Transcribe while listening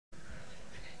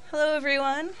Hello,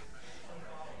 everyone.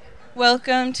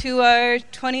 Welcome to our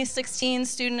 2016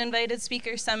 Student Invited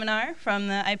Speaker Seminar from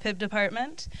the IPIB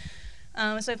department.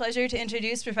 It's my pleasure to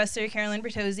introduce Professor Carolyn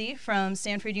Bertozzi from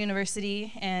Stanford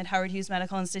University and Howard Hughes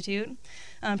Medical Institute.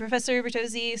 Professor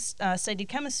Bertozzi studied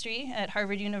chemistry at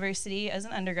Harvard University as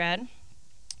an undergrad,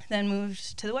 then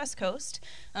moved to the West Coast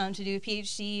to do a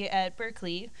PhD at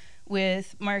Berkeley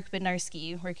with Mark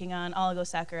Bednarski, working on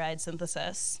oligosaccharide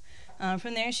synthesis.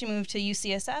 From there, she moved to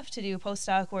UCSF to do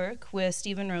postdoc work with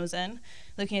Stephen Rosen,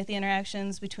 looking at the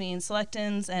interactions between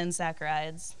selectins and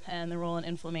saccharides and the role in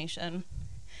inflammation.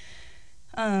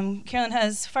 Carolyn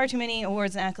has far too many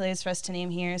awards and accolades for us to name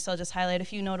here, so I'll just highlight a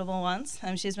few notable ones.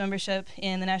 She has membership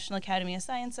in the National Academy of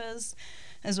Sciences,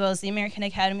 as well as the American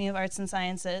Academy of Arts and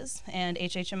Sciences and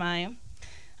HHMI.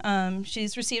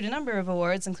 She's received a number of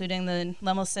awards, including the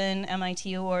Lemelson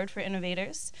MIT Award for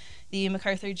Innovators, the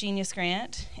MacArthur Genius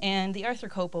Grant, and the Arthur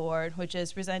Cope Award, which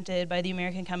is presented by the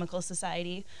American Chemical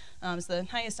Society. It's the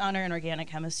highest honor in organic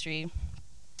chemistry.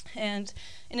 And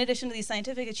in addition to these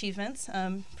scientific achievements,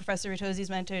 Professor Bertozzi's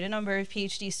mentored a number of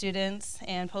PhD students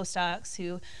and postdocs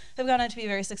who have gone on to be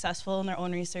very successful in their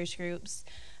own research groups.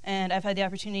 And I've had the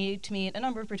opportunity to meet a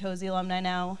number of Bertozzi alumni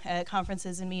now at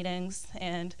conferences and meetings,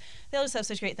 and they all just have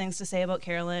such great things to say about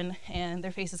Carolyn, and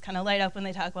their faces kind of light up when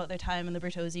they talk about their time in the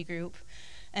Bertozzi group.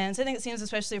 And so I think it seems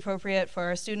especially appropriate for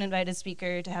our student-invited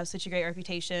speaker to have such a great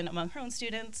reputation among her own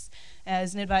students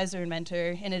as an advisor and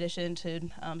mentor, in addition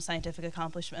to scientific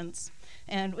accomplishments.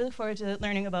 And we look forward to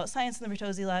learning about science in the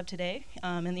Bertozzi lab today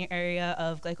in the area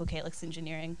of glycocalyx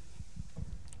engineering.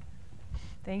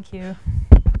 Thank you.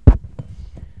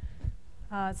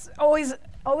 It's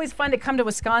always fun to come to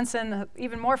Wisconsin,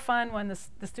 even more fun when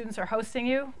the students are hosting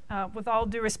you, with all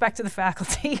due respect to the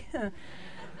faculty.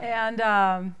 And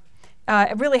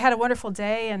I really had a wonderful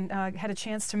day and had a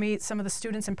chance to meet some of the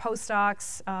students and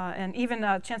postdocs, and even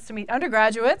a chance to meet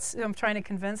undergraduates who I'm trying to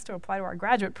convince to apply to our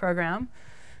graduate program.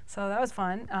 So that was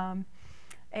fun.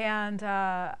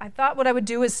 I thought what I would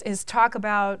do is talk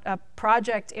about a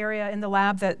project area in the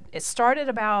lab that it started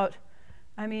about,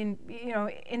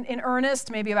 in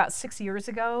earnest, maybe about 6 years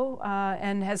ago,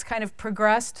 and has kind of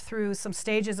progressed through some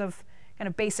stages of kind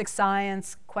of basic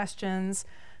science questions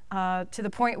to the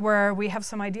point where we have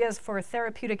some ideas for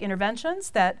therapeutic interventions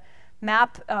that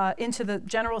map into the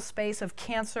general space of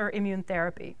cancer immune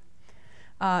therapy.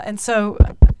 And so,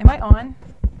 am I on?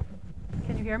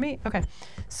 Can you hear me? Okay.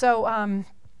 So,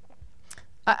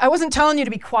 I wasn't telling you to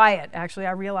be quiet, actually.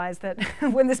 I realized that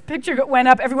when this picture went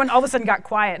up, everyone all of a sudden got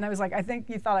quiet. And I was like, I think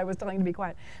you thought I was telling you to be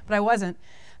quiet. But I wasn't.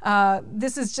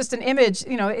 This is just an image.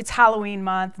 It's Halloween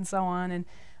month and so on.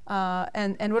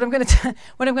 And what I'm going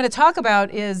to talk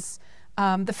about is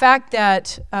the fact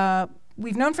that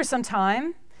we've known for some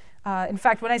time. In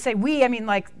fact, when I say we, I mean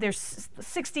like there's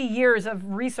 60 years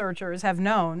of researchers have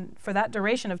known for that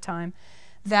duration of time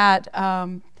that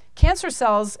cancer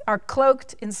cells are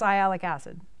cloaked in sialic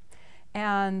acid.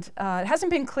 And it hasn't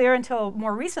been clear until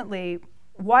more recently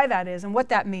why that is and what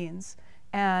that means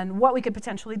and what we could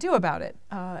potentially do about it.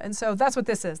 And so that's what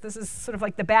this is. This is sort of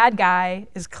like the bad guy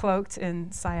is cloaked in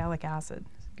sialic acid.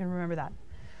 You can remember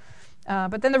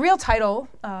that. But then the real title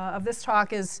of this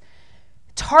talk is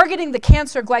Targeting the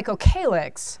Cancer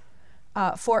Glycocalyx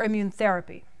for Immune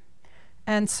Therapy.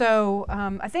 And so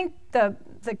I think the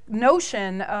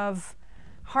notion of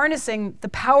harnessing the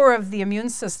power of the immune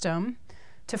system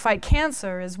to fight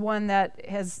cancer is one that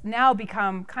has now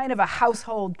become kind of a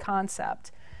household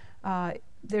concept.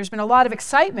 There's been a lot of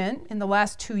excitement in the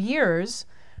last 2 years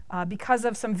because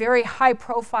of some very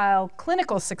high-profile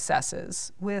clinical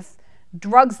successes with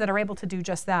drugs that are able to do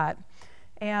just that.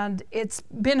 And it's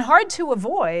been hard to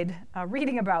avoid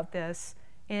reading about this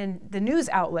in the news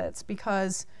outlets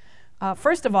because,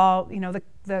 first of all,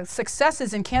 the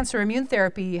successes in cancer immune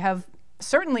therapy have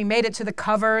certainly made it to the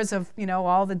covers of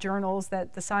all the journals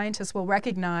that the scientists will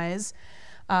recognize.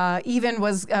 Even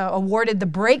was awarded the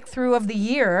Breakthrough of the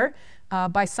Year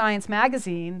by Science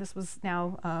Magazine. This was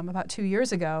now about 2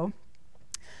 years ago.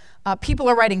 People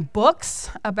are writing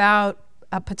books about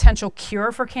a potential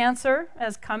cure for cancer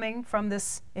as coming from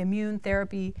this immune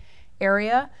therapy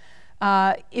area.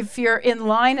 If you're in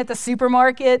line at the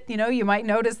supermarket, you might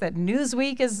notice that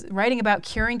Newsweek is writing about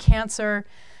curing cancer.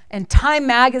 And Time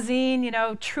Magazine,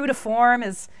 true to form,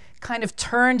 has kind of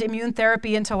turned immune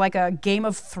therapy into like a Game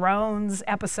of Thrones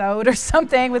episode or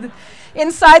something with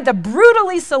inside the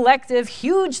brutally selective,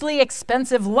 hugely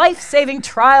expensive, life-saving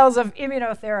trials of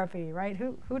immunotherapy, right?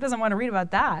 Who doesn't want to read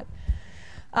about that?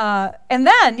 And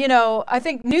then, I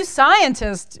think New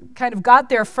Scientist kind of got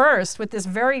there first with this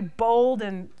very bold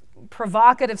and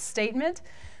provocative statement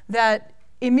that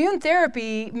immune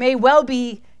therapy may well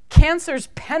be cancer's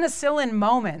penicillin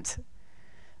moment.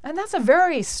 And that's a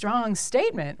very strong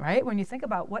statement, right, when you think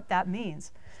about what that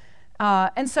means.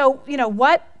 And so,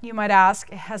 what, you might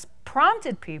ask, has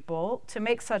prompted people to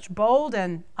make such bold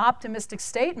and optimistic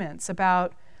statements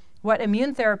about what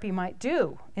immune therapy might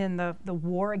do in the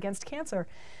war against cancer?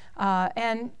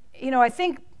 I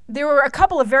think there were a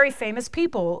couple of very famous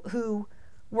people who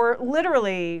were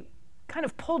literally kind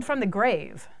of pulled from the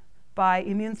grave by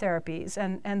immune therapies.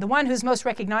 And the one who's most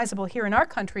recognizable here in our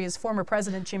country is former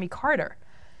President Jimmy Carter.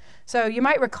 So you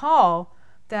might recall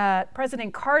that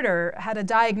President Carter had a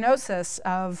diagnosis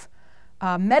of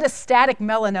metastatic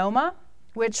melanoma,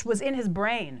 which was in his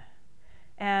brain.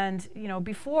 And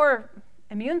before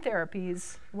immune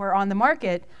therapies were on the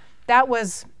market, that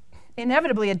was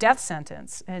inevitably a death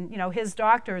sentence. And his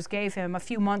doctors gave him a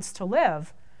few months to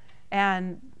live.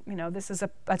 And this is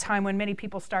a time when many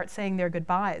people start saying their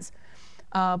goodbyes.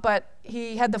 But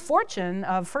he had the fortune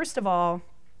of, first of all,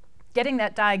 getting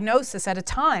that diagnosis at a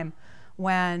time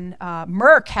when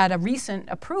Merck had a recent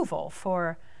approval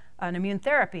for an immune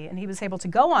therapy, and he was able to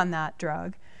go on that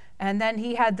drug. And then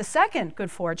he had the second good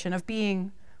fortune of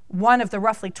being one of the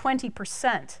roughly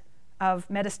 20% of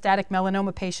metastatic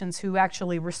melanoma patients who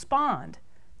actually respond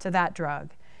to that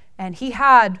drug. And he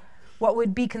had what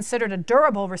would be considered a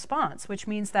durable response, which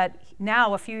means that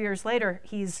now, a few years later,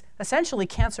 he's essentially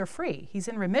cancer-free. He's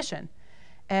in remission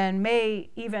and may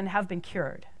even have been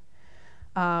cured.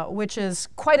 Which is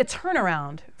quite a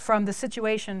turnaround from the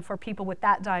situation for people with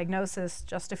that diagnosis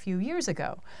just a few years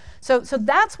ago. So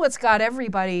that's what's got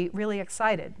everybody really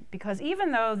excited, because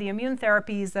even though the immune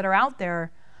therapies that are out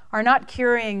there are not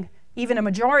curing even a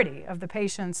majority of the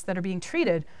patients that are being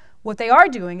treated, what they are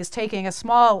doing is taking a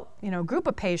small group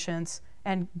of patients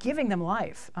and giving them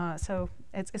life. So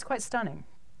it's quite stunning.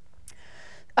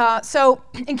 So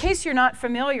in case you're not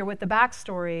familiar with the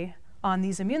backstory on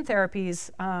these immune therapies,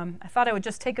 I thought I would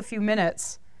just take a few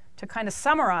minutes to kind of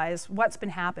summarize what's been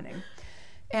happening.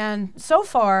 And so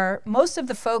far, most of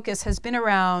the focus has been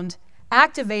around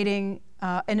activating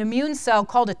an immune cell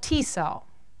called a T cell,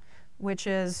 which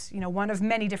is one of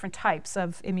many different types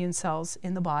of immune cells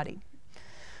in the body.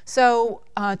 So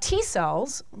T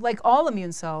cells, like all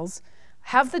immune cells,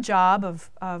 have the job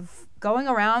of going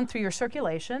around through your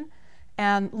circulation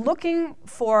and looking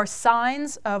for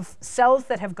signs of cells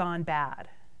that have gone bad.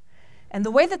 And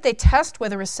the way that they test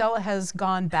whether a cell has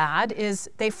gone bad is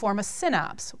they form a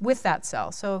synapse with that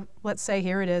cell. So let's say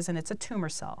here it is, and it's a tumor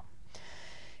cell.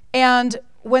 And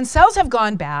when cells have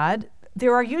gone bad,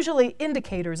 there are usually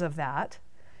indicators of that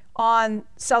on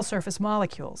cell surface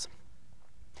molecules.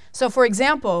 So for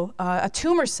example, a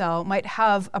tumor cell might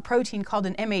have a protein called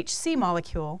an MHC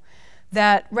molecule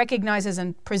that recognizes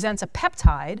and presents a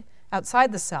peptide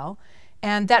outside the cell,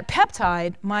 and that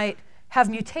peptide might have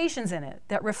mutations in it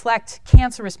that reflect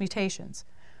cancerous mutations.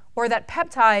 Or that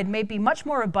peptide may be much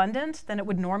more abundant than it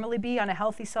would normally be on a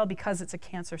healthy cell because it's a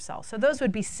cancer cell. So those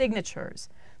would be signatures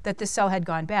that this cell had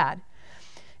gone bad.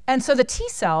 And so the T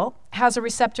cell has a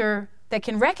receptor that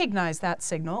can recognize that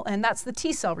signal, and that's the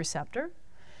T cell receptor.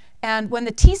 And when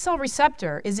the T cell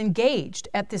receptor is engaged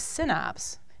at this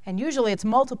synapse, and usually it's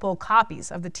multiple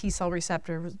copies of the T cell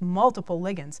receptor with multiple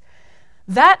ligands,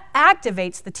 that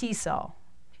activates the T cell.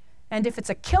 And if it's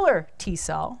a killer T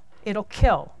cell, it'll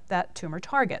kill that tumor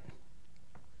target.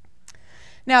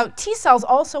 Now, T cells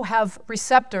also have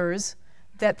receptors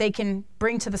that they can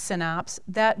bring to the synapse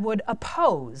that would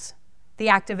oppose the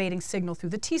activating signal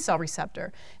through the T cell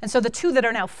receptor. And so the two that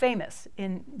are now famous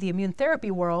in the immune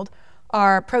therapy world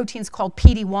are proteins called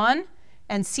PD-1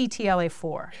 and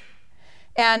CTLA-4.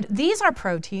 And these are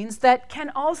proteins that can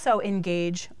also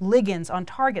engage ligands on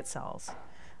target cells.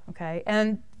 Okay?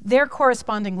 And their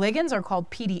corresponding ligands are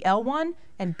called PD-L1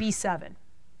 and B7.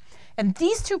 And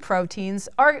these two proteins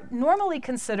are normally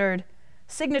considered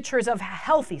signatures of a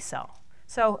healthy cell.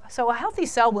 So a healthy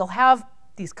cell will have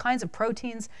these kinds of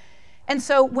proteins. And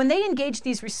so when they engage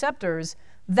these receptors,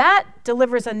 that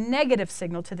delivers a negative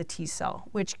signal to the T cell,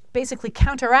 which basically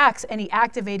counteracts any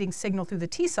activating signal through the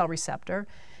T cell receptor.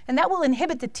 And that will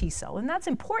inhibit the T cell. And that's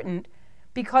important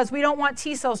because we don't want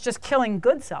T cells just killing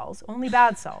good cells, only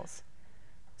bad cells.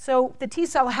 So the T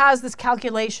cell has this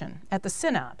calculation at the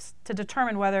synapse to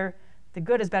determine whether the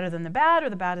good is better than the bad or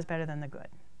the bad is better than the good.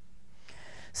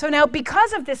 So now,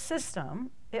 because of this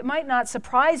system, it might not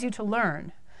surprise you to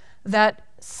learn that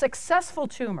successful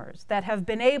tumors that have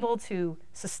been able to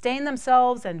sustain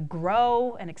themselves and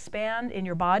grow and expand in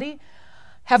your body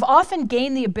have often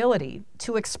gained the ability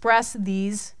to express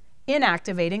these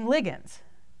inactivating ligands,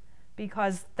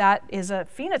 because that is a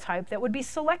phenotype that would be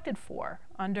selected for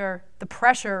under the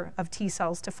pressure of T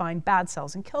cells to find bad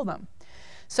cells and kill them.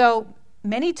 So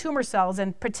many tumor cells,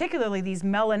 and particularly these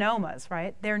melanomas,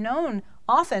 right, they're known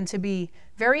often to be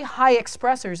very high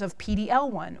expressors of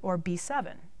PD-L1 or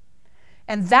B7.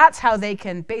 And that's how they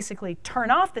can basically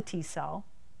turn off the T cell,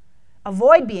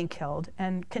 avoid being killed,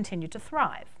 and continue to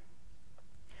thrive.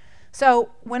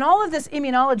 So when all of this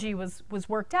immunology was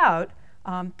worked out,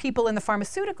 people in the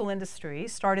pharmaceutical industry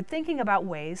started thinking about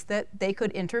ways that they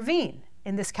could intervene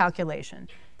in this calculation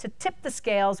to tip the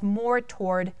scales more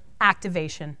toward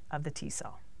activation of the T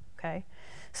cell. Okay?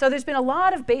 So there's been a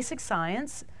lot of basic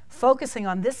science focusing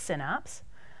on this synapse,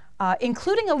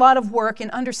 including a lot of work in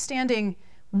understanding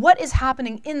what is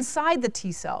happening inside the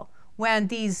T cell when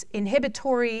these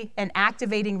inhibitory and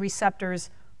activating receptors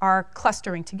are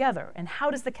clustering together, and how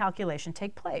does the calculation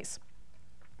take place?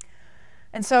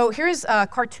 And so here's a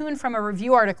cartoon from a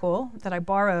review article that I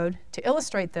borrowed to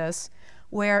illustrate this,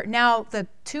 where now the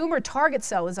tumor target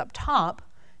cell is up top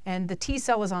and the T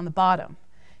cell is on the bottom.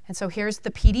 And so here's the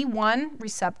PD-1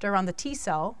 receptor on the T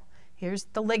cell. Here's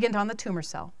the ligand on the tumor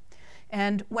cell.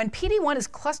 And when PD-1 is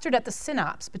clustered at the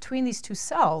synapse between these two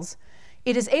cells,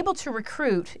 it is able to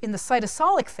recruit in the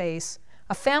cytosolic phase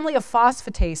a family of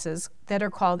phosphatases that are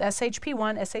called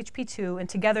SHP1, SHP2, and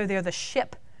together they're the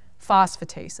SHIP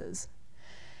phosphatases.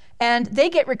 And they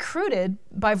get recruited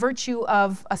by virtue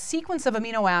of a sequence of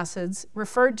amino acids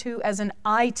referred to as an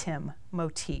ITIM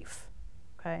motif.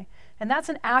 Okay? And that's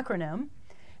an acronym,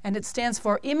 and it stands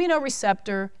for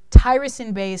immunoreceptor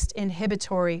tyrosine-based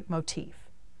inhibitory motif.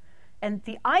 And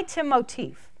the ITIM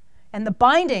motif and the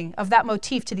binding of that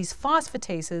motif to these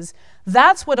phosphatases,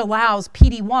 that's what allows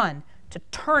PD-1 to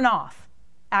turn off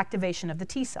activation of the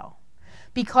T cell.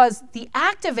 Because the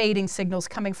activating signals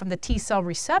coming from the T cell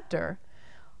receptor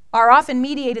are often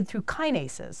mediated through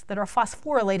kinases that are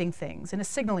phosphorylating things in a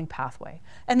signaling pathway.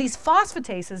 And these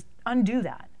phosphatases undo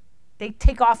that. They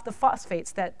take off the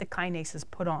phosphates that the kinases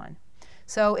put on.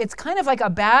 So it's kind of like a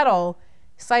battle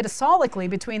cytosolically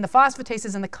between the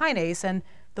phosphatases and the kinase, and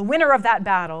the winner of that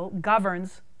battle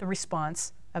governs the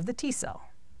response of the T cell.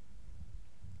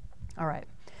 All right.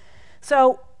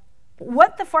 So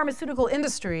what the pharmaceutical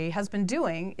industry has been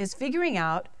doing is figuring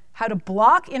out how to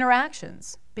block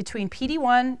interactions between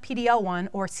PD-1, PD-L1,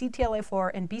 or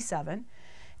CTLA-4 and B7.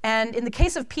 And in the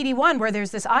case of PD-1, where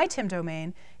there's this ITIM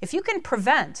domain, if you can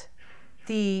prevent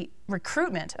the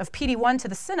recruitment of PD-1 to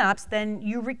the synapse, then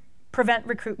you prevent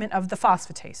recruitment of the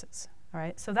phosphatases. All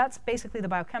right? So that's basically the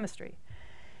biochemistry.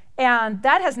 And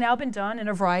that has now been done in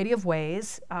a variety of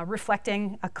ways,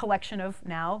 reflecting a collection of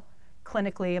now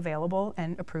clinically available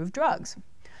and approved drugs.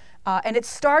 And it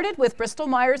started with Bristol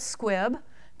Myers Squibb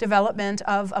development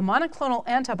of a monoclonal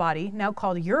antibody, now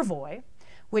called Yervoy,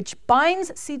 which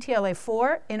binds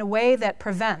CTLA-4 in a way that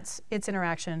prevents its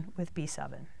interaction with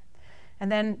B7.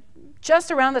 And then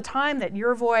just around the time that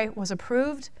Yervoy was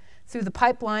approved, through the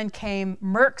pipeline came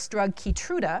Merck's drug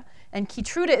Keytruda, and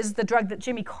Keytruda is the drug that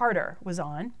Jimmy Carter was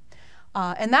on.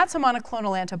 And that's a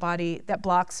monoclonal antibody that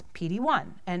blocks PD-1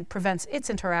 and prevents its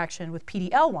interaction with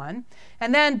PD-L1.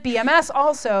 And then BMS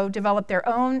also developed their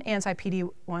own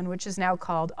anti-PD-1, which is now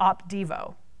called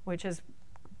Opdivo, which is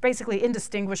basically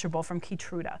indistinguishable from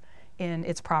Keytruda in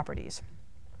its properties.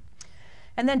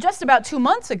 And then just about 2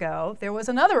 months ago, there was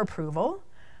another approval,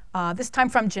 this time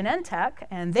from Genentech,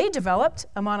 and they developed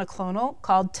a monoclonal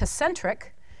called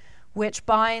Tecentriq, which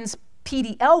binds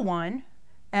PD-L1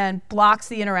 and blocks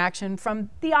the interaction from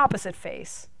the opposite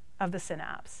face of the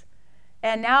synapse.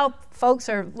 And now folks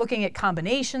are looking at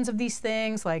combinations of these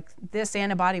things, like this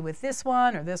antibody with this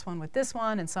one, or this one with this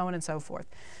one, and so on and so forth.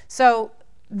 So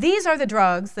these are the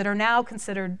drugs that are now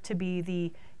considered to be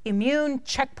the immune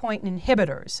checkpoint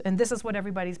inhibitors, and this is what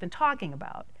everybody's been talking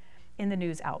about in the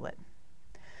news outlet.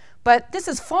 But this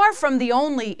is far from the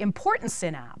only important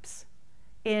synapse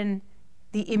in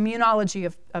the immunology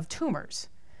of tumors.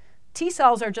 T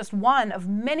cells are just one of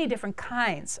many different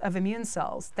kinds of immune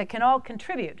cells that can all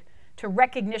contribute to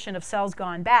recognition of cells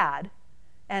gone bad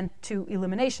and to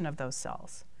elimination of those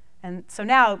cells. And so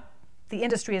now the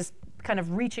industry is kind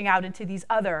of reaching out into these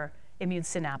other immune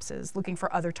synapses, looking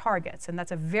for other targets. And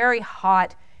that's a very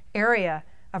hot area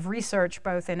of research,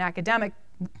 both in academic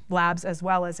labs as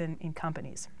well as in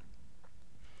companies.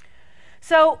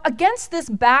 So against this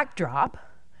backdrop,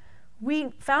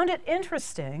 we found it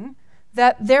interesting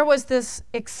that there was this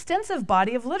extensive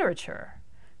body of literature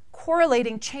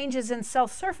correlating changes in cell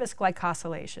surface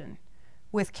glycosylation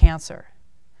with cancer.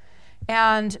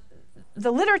 And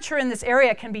the literature in this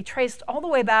area can be traced all the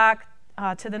way back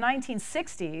to the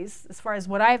 1960s, as far as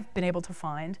what I've been able to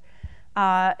find.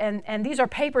 And these are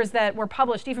papers that were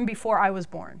published even before I was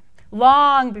born.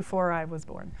 long before I was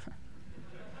born.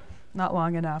 Not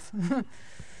long enough.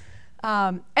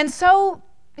 And so,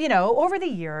 you know, over the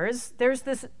years, there's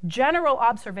this general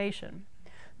observation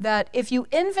that if you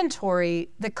inventory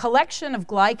the collection of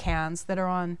glycans that are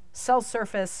on cell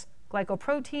surface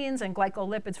glycoproteins and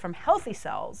glycolipids from healthy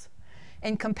cells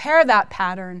and compare that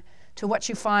pattern to what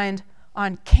you find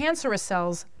on cancerous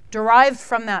cells derived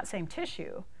from that same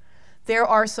tissue, there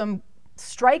are some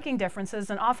striking differences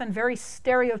and often very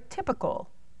stereotypical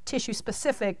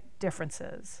tissue-specific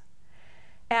differences.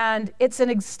 And it's an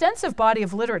extensive body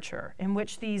of literature in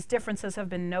which these differences have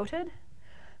been noted.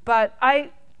 But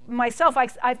I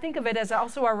think of it as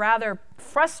also a rather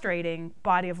frustrating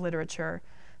body of literature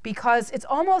because it's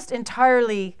almost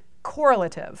entirely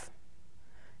correlative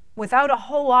without a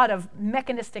whole lot of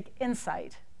mechanistic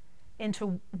insight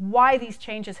into why these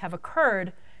changes have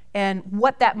occurred and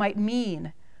what that might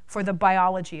mean for the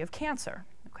biology of cancer.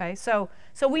 Okay? So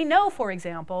we know, for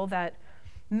example, that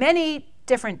many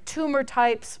different tumor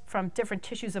types from different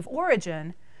tissues of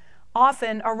origin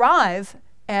often arrive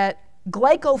at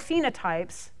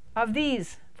glycophenotypes of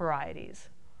these varieties.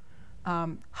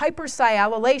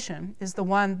 Hypersialylation is the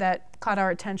one that caught our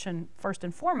attention first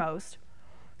and foremost.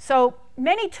 So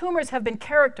many tumors have been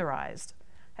characterized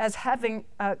as having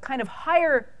a kind of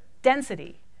higher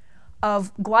density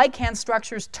of glycan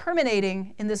structures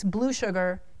terminating in this blue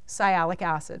sugar sialic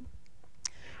acid.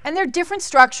 And there are different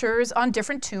structures on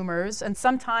different tumors, and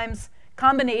sometimes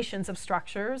combinations of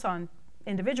structures on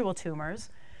individual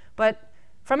tumors. But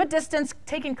from a distance,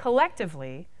 taken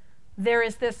collectively, there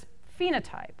is this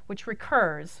phenotype which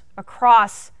recurs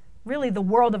across really the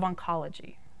world of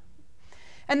oncology.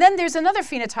 And then there's another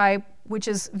phenotype which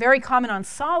is very common on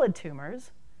solid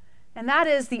tumors, and that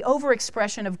is the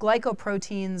overexpression of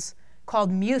glycoproteins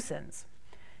called mucins.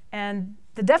 And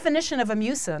the definition of a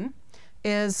mucin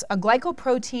is a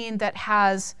glycoprotein that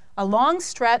has a long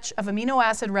stretch of amino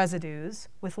acid residues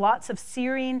with lots of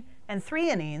serine and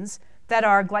threonines that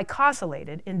are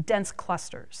glycosylated in dense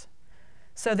clusters.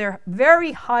 So they're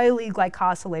very highly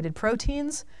glycosylated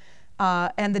proteins,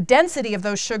 and the density of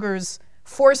those sugars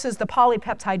forces the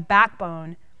polypeptide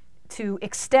backbone to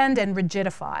extend and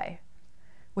rigidify,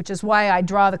 which is why I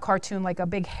draw the cartoon like a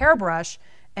big hairbrush.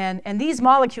 And these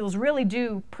molecules really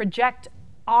do project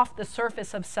off the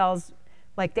surface of cells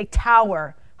like they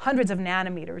tower hundreds of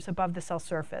nanometers above the cell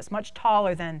surface, much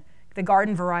taller than the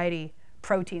garden variety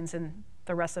proteins in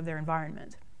the rest of their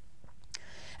environment.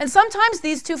 And sometimes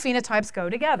these two phenotypes go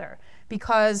together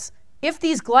because if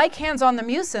these glycans on the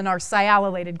mucin are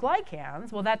sialylated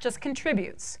glycans, well, that just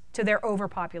contributes to their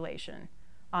overpopulation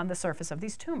on the surface of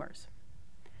these tumors.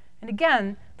 And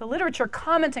again, the literature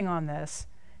commenting on this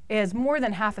is more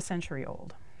than half a century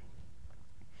old.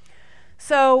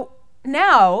 So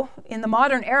now, in the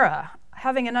modern era,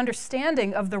 having an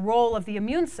understanding of the role of the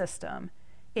immune system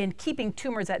in keeping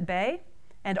tumors at bay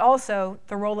and also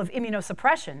the role of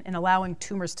immunosuppression in allowing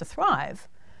tumors to thrive,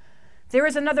 there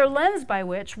is another lens by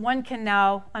which one can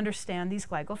now understand these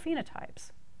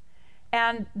glycophenotypes.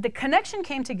 And the connection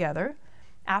came together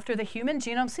after the Human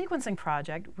Genome Sequencing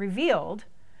Project revealed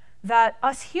that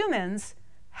us humans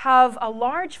have a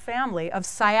large family of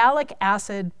sialic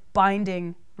acid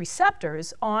binding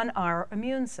receptors on our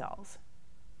immune cells.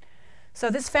 So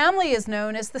this family is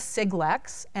known as the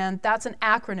SIGLEX, and that's an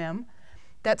acronym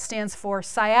that stands for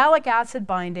sialic acid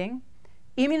binding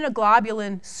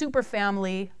immunoglobulin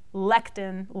superfamily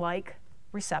lectin-like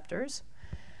receptors.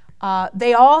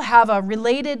 They all have a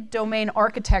related domain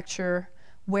architecture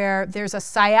where there's a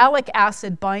sialic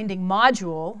acid binding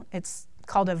module. It's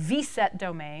called a VSET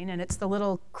domain, and it's the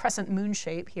little crescent moon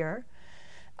shape here.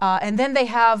 And then they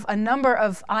have a number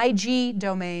of IG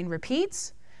domain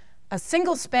repeats, a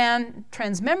single span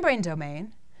transmembrane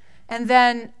domain, and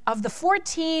then of the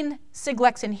 14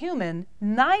 SIGLEX in human,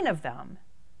 9 of them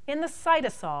in the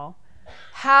cytosol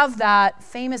have that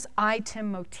famous ITIM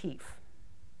motif.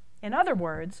 In other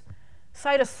words,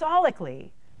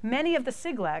 cytosolically, many of the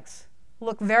SIGLEX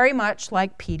look very much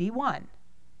like PD-1,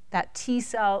 that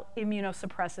T-cell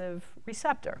immunosuppressive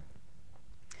receptor.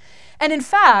 And in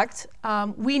fact,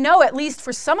 we know, at least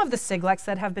for some of the SIGLEX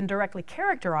that have been directly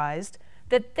characterized,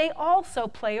 that they also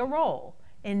play a role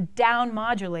in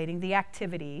down-modulating the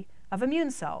activity of immune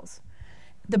cells.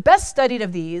 The best studied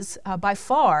of these, by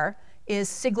far, is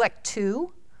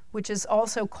SIGLEC2, which is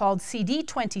also called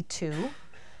CD22.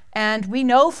 And we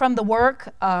know from the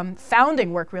work,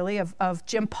 founding work really, of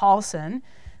Jim Paulson,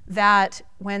 that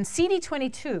when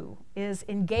CD22 is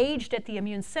engaged at the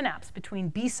immune synapse between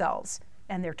B cells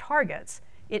and their targets,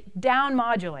 it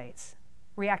down-modulates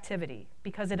reactivity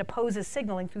because it opposes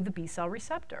signaling through the B cell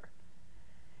receptor.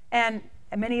 And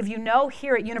And many of you know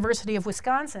here at University of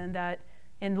Wisconsin that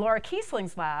in Laura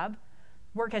Kiesling's lab,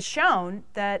 work has shown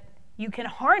that you can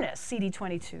harness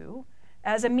CD22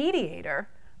 as a mediator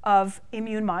of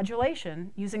immune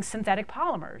modulation using synthetic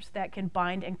polymers that can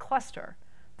bind and cluster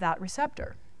that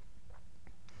receptor.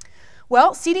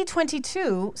 Well,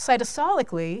 CD22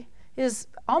 cytosolically is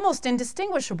almost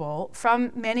indistinguishable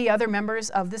from many other members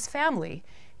of this family,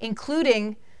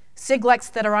 including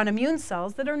Siglecs that are on immune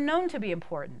cells that are known to be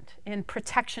important in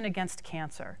protection against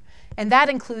cancer. And that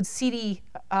includes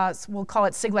we'll call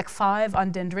it Siglec 5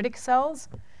 on dendritic cells,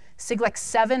 Siglec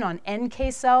 7 on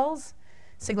NK cells,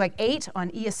 Siglec 8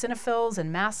 on eosinophils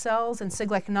and mast cells, and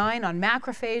Siglec 9 on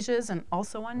macrophages and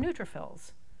also on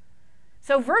neutrophils.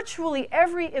 So virtually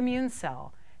every immune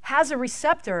cell has a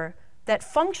receptor that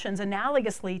functions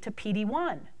analogously to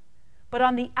PD-1. But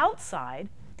on the outside,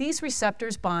 these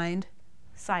receptors bind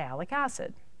sialic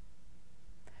acid.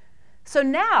 So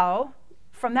now,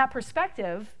 from that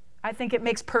perspective, I think it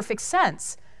makes perfect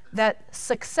sense that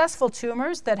successful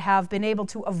tumors that have been able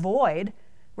to avoid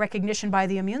recognition by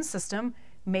the immune system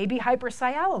may be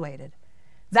hypersialylated.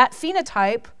 That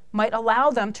phenotype might allow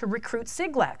them to recruit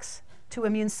Siglecs to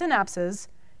immune synapses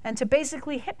and to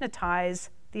basically hypnotize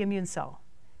the immune cell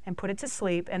and put it to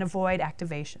sleep and avoid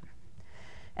activation.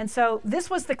 And so this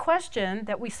was the question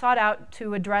that we sought out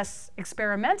to address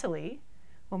experimentally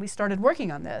when we started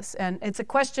working on this. And it's a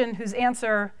question whose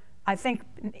answer, I think,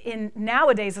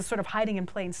 nowadays is sort of hiding in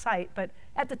plain sight. But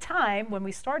at the time when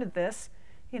we started this,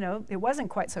 it wasn't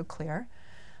quite so clear.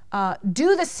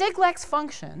 Do the Siglecs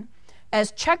function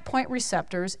as checkpoint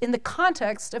receptors in the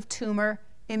context of tumor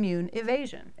immune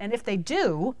evasion? And if they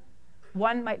do,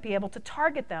 one might be able to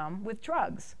target them with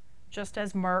drugs, just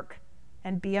as Merck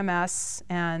and BMS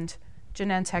and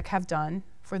Genentech have done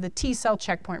for the T-cell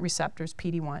checkpoint receptors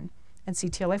PD-1 and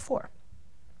CTLA-4.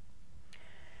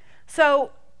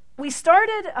 So we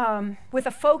started with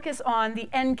a focus on the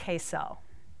NK cell.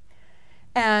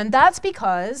 And that's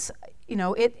because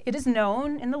it is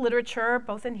known in the literature,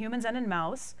 both in humans and in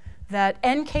mouse, that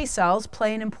NK cells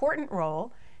play an important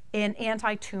role in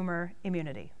anti-tumor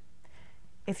immunity.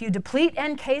 If you deplete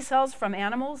NK cells from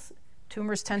animals,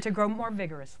 tumors tend to grow more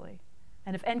vigorously.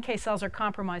 And if NK cells are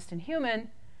compromised in human,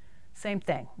 same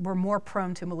thing. We're more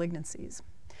prone to malignancies.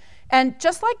 And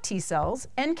just like T cells,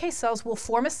 NK cells will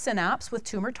form a synapse with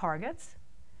tumor targets.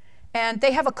 And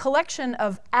they have a collection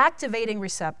of activating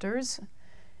receptors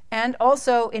and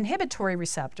also inhibitory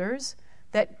receptors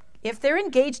that, if they're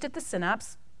engaged at the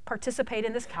synapse, participate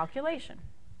in this calculation.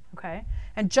 Okay?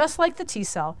 And just like the T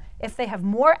cell, if they have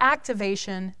more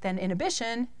activation than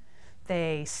inhibition,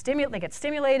 they get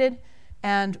stimulated,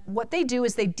 and what they do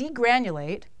is they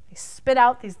degranulate, they spit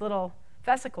out these little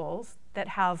vesicles that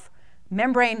have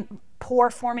membrane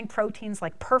pore-forming proteins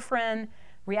like perforin,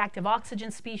 reactive oxygen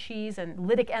species, and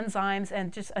lytic enzymes,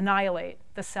 and just annihilate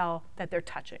the cell that they're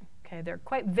touching. Okay? They're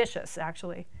quite vicious,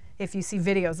 actually, if you see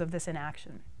videos of this in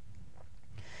action.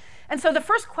 And so the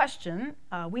first question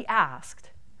we asked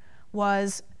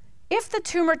was, if the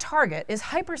tumor target is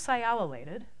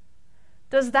hypersialylated,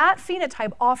 does that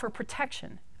phenotype offer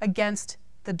protection against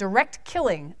the direct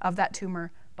killing of that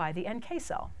tumor by the NK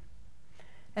cell?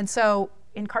 And so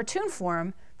in cartoon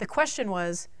form, the question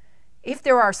was, if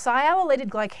there are sialylated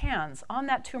glycans on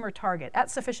that tumor target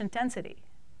at sufficient density,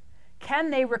 can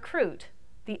they recruit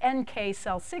the NK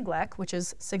cell Siglec, which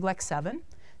is Siglec 7,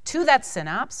 to that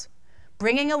synapse,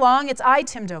 bringing along its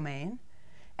ITIM domain,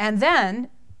 and then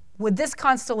would this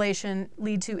constellation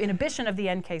lead to inhibition of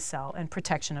the NK cell and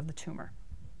protection of the tumor?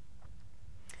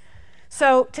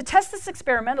 So to test this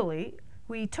experimentally,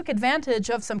 we took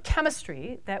advantage of some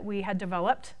chemistry that we had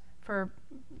developed for,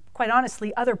 quite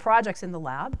honestly, other projects in the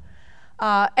lab.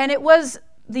 And it was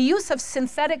the use of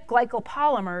synthetic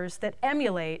glycopolymers that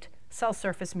emulate cell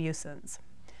surface mucins.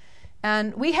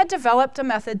 And we had developed a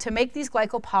method to make these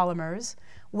glycopolymers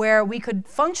where we could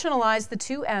functionalize the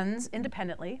two ends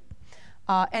independently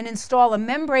and install a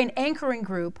membrane anchoring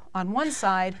group on one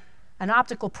side, an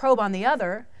optical probe on the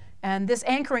other, and this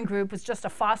anchoring group was just a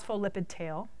phospholipid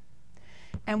tail.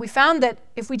 And we found that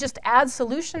if we just add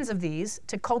solutions of these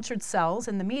to cultured cells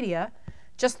in the media,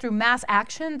 just through mass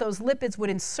action, those lipids would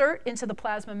insert into the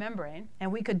plasma membrane,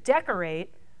 and we could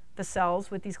decorate the cells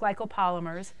with these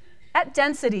glycopolymers at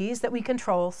densities that we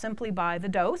control simply by the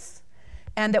dose,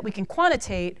 and that we can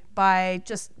quantitate by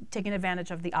just taking advantage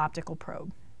of the optical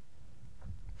probe.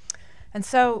 And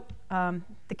so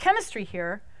the chemistry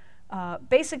here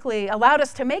basically allowed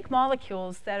us to make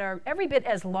molecules that are every bit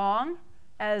as long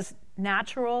as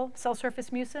natural cell surface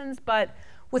mucins, but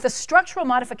with a structural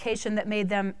modification that made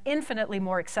them infinitely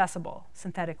more accessible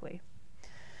synthetically.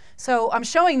 So I'm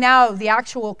showing now the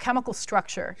actual chemical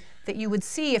structure that you would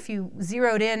see if you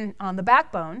zeroed in on the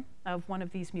backbone of one of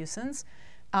these mucins,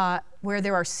 where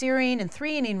there are serine and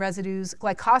threonine residues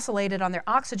glycosylated on their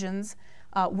oxygens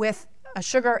with a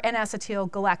sugar N-acetyl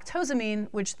galactosamine,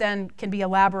 which then can be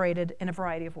elaborated in a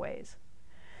variety of ways.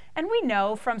 And we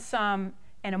know from some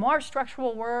NMR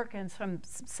structural work and some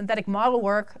synthetic model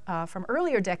work from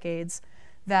earlier decades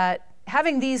that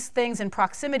having these things in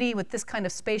proximity with this kind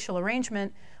of spatial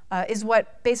arrangement is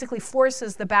what basically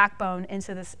forces the backbone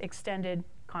into this extended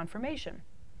conformation.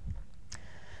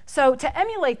 So to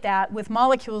emulate that with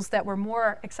molecules that were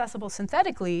more accessible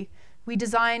synthetically, we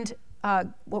designed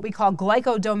what we call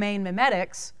glycodomain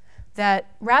mimetics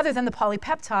that rather than the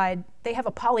polypeptide, they have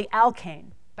a polyalkane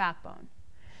backbone.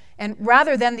 And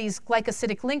rather than these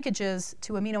glycosidic linkages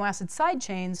to amino acid side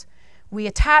chains, we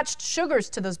attached sugars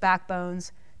to those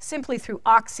backbones simply through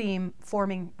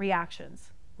oxime-forming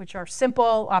reactions, which are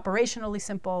simple, operationally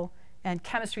simple, and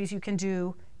chemistries you can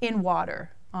do in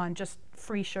water on just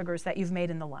free sugars that you've made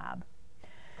in the lab.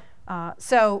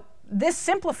 So this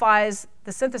simplifies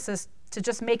the synthesis to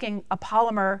just making a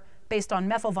polymer based on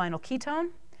methyl vinyl ketone,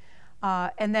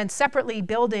 and then separately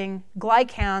building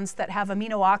glycans that have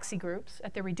amino oxy groups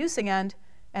at the reducing end,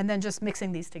 and then just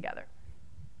mixing these together.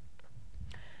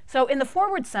 So in the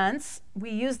forward sense, we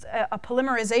used a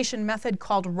polymerization method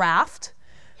called RAFT,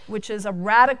 which is a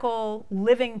radical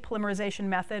living polymerization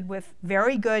method with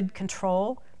very good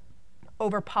control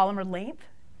over polymer length.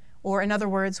 Or in other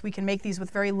words, we can make these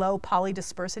with very low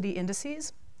polydispersity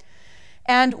indices.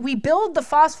 And we build the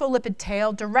phospholipid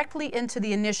tail directly into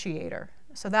the initiator.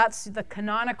 So that's the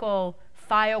canonical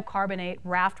thiocarbonate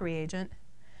RAFT reagent.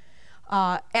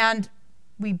 And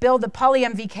we build the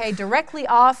poly-MVK directly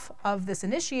off of this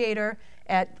initiator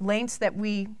at lengths that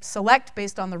we select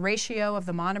based on the ratio of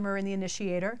the monomer in the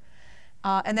initiator.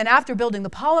 And then after building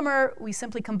the polymer, we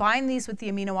simply combine these with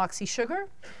the amino oxy sugar,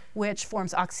 which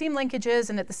forms oxime linkages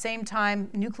and at the same time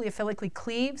nucleophilically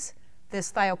cleaves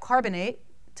this thiocarbonate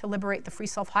to liberate the free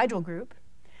sulfhydryl group.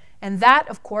 And that,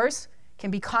 of course, can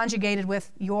be conjugated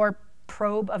with your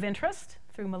probe of interest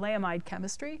through maleimide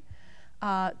chemistry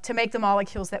to make the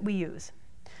molecules that we use.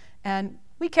 And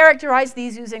we characterize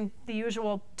these using the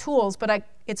usual tools, but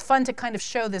it's fun to kind of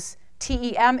show this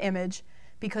TEM image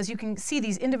because you can see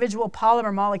these individual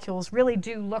polymer molecules really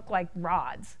do look like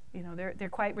rods. You know, they're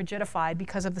quite rigidified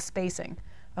because of the spacing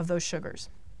of those sugars.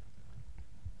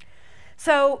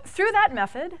 So through that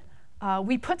method,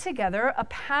 we put together a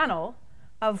panel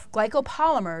of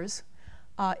glycopolymers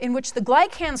in which the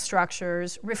glycan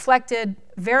structures reflected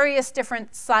various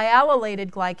different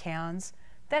sialylated glycans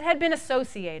that had been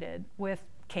associated with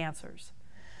cancers.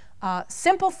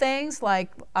 Simple things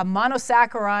like a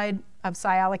monosaccharide of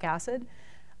sialic acid,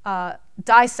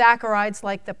 disaccharides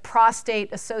like the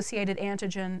prostate-associated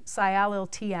antigen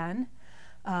sialyl-TN,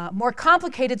 more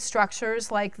complicated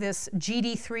structures like this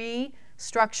GD3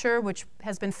 structure, which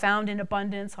has been found in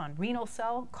abundance on renal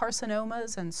cell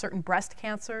carcinomas and certain breast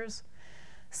cancers,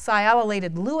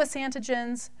 sialylated Lewis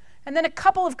antigens, and then a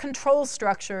couple of control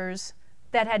structures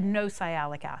that had no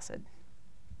sialic acid.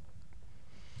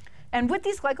 And with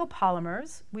these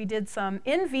glycopolymers, we did some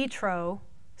in vitro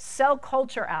cell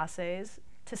culture assays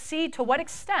to see to what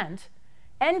extent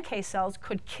NK cells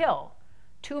could kill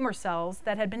tumor cells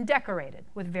that had been decorated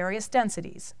with various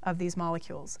densities of these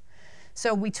molecules.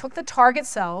 So we took the target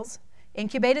cells,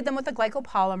 incubated them with the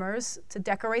glycopolymers to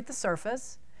decorate the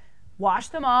surface,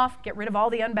 washed them off, get rid of all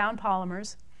the unbound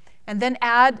polymers, and then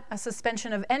add a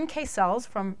suspension of NK cells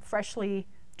from freshly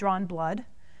drawn blood.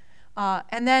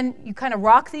 And then you kind of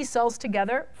rock these cells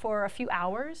together for a few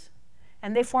hours,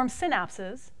 and they form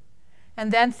synapses,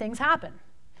 and then things happen.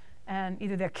 And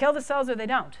either they kill the cells or they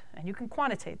don't, and you can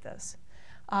quantitate this.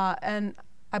 And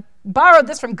I borrowed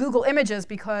this from Google Images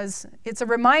because it's a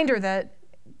reminder that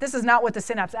this is not what the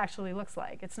synapse actually looks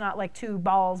like. It's not like two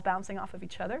balls bouncing off of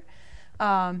each other.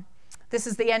 This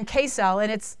is the NK cell,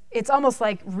 and it's almost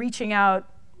like reaching out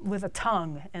with a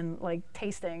tongue and like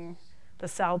tasting the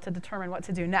cell to determine what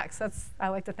to do next. I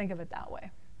like to think of it that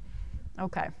way.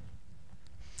 Okay.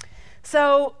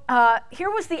 So here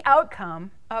was the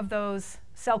outcome of those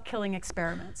cell-killing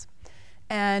experiments.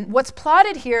 And what's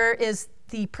plotted here is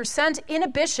the percent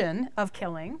inhibition of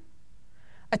killing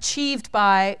achieved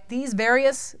by these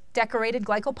various decorated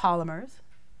glycopolymers,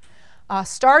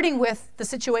 starting with the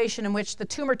situation in which the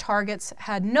tumor targets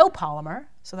had no polymer,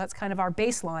 so that's kind of our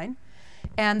baseline.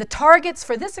 And the targets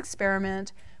for this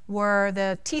experiment were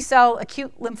the T-cell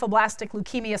acute lymphoblastic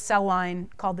leukemia cell line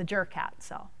called the JERCAT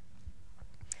cell.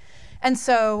 And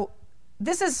so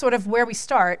this is sort of where we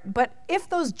start, but if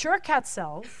those JERCAT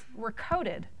cells were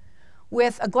coated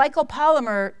with a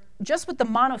glycopolymer, just with the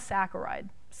monosaccharide,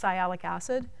 sialic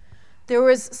acid, there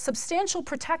was substantial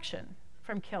protection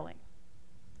from killing.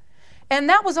 And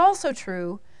that was also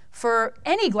true for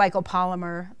any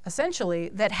glycopolymer, essentially,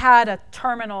 that had a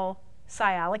terminal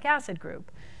sialic acid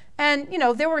group. And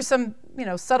there were some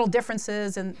subtle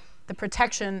differences in the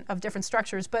protection of different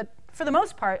structures, but for the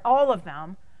most part, all of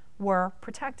them were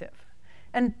protective.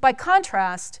 And by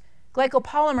contrast,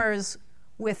 glycopolymers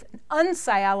with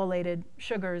unsialylated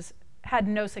sugars had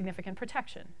no significant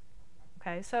protection.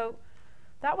 Okay, so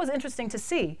that was interesting to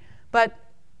see. But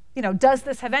does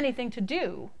this have anything to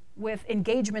do with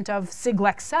engagement of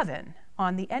Siglec-7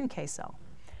 on the NK cell?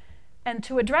 And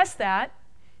to address that,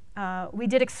 we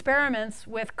did experiments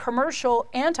with commercial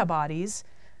antibodies.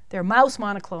 They're mouse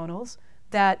monoclonals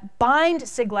that bind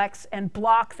Siglecs and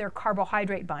block their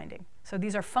carbohydrate binding. So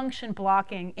these are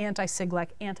function-blocking anti-Siglec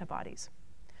antibodies.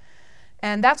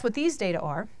 And that's what these data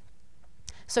are.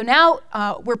 So now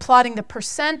we're plotting the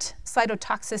percent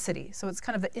cytotoxicity. So it's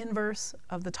kind of the inverse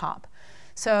of the top.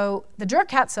 So the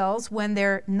Jurkat cells, when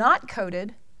they're not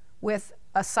coated with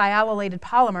a sialylated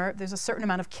polymer, there's a certain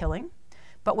amount of killing.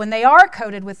 But when they are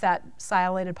coated with that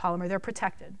sialylated polymer, they're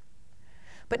protected.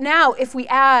 But now, if we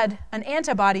add an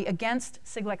antibody against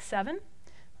Siglec-7,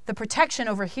 the protection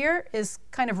over here is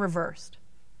kind of reversed.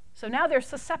 So now they're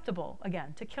susceptible,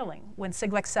 again, to killing when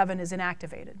Siglec-7 is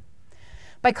inactivated.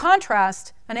 By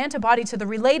contrast, an antibody to the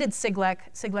related Siglec,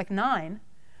 Siglec-9,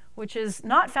 which is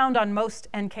not found on most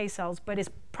NK cells but is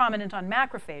prominent on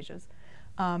macrophages,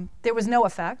 there was no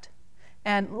effect.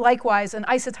 And likewise, an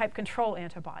isotype control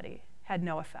antibody had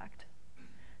no effect.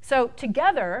 So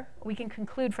together, we can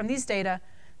conclude from these data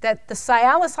that the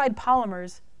sialicide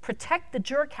polymers protect the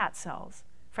Jurkat cells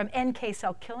from NK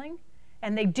cell killing,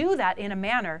 and they do that in a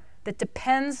manner that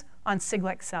depends on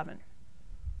Siglec-7.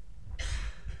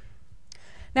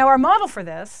 Now, our model for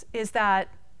this is that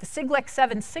the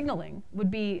Siglec-7 signaling would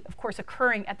be, of course,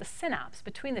 occurring at the synapse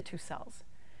between the two cells.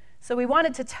 So we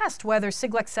wanted to test whether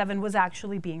Siglec-7 was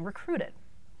actually being recruited.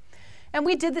 And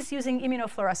we did this using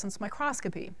immunofluorescence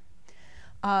microscopy.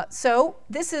 So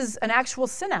this is an actual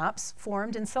synapse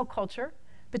formed in cell culture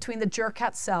between the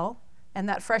Jurkat cell and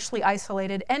that freshly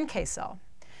isolated NK cell.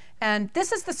 And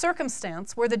this is the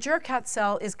circumstance where the Jurkat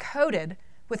cell is coated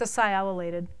with a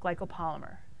sialylated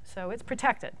glycopolymer. So it's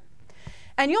protected.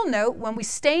 And you'll note when we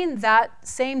stain that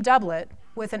same doublet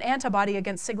with an antibody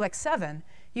against Siglec-7,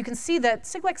 you can see that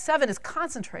Siglec-7 is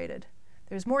concentrated.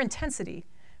 There's more intensity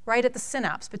right at the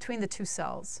synapse between the two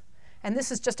cells. And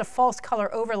this is just a false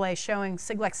color overlay showing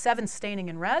Siglec-7 staining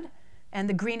in red, and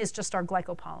the green is just our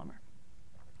glycopolymer.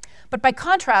 But by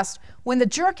contrast, when the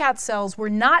Jurkat cells were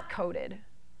not coated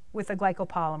with a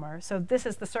glycopolymer, so this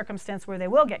is the circumstance where they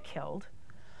will get killed,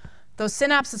 those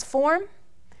synapses form,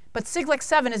 but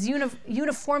Siglec-7 is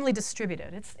uniformly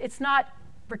distributed. It's not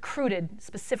recruited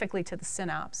specifically to the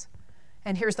synapse.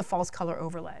 And here's the false color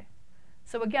overlay.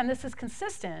 So again, this is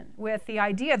consistent with the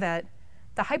idea that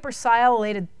the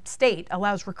hypersialylated state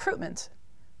allows recruitment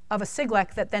of a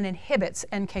Siglec that then inhibits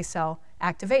NK cell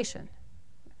activation.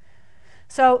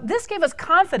 So this gave us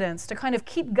confidence to kind of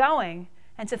keep going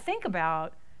and to think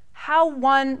about how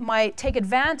one might take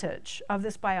advantage of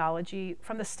this biology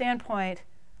from the standpoint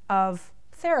of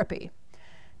therapy.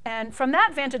 And from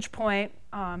that vantage point,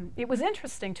 it was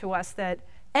interesting to us that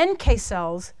NK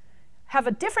cells have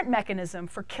a different mechanism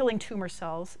for killing tumor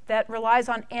cells that relies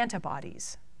on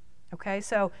antibodies. Okay,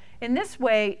 so in this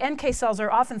way, NK cells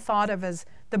are often thought of as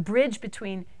the bridge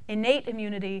between innate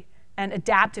immunity and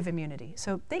adaptive immunity.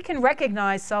 So they can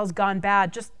recognize cells gone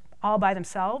bad just all by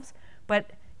themselves,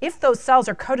 but if those cells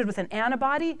are coated with an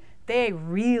antibody, they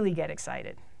really get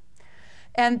excited.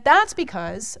 And that's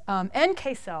because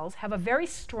NK cells have a very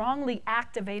strongly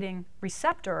activating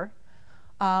receptor,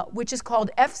 which is called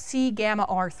Fc gamma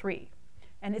R3.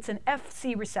 And it's an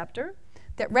Fc receptor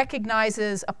that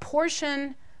recognizes a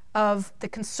portion of the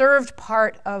conserved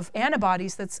part of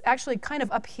antibodies that's actually kind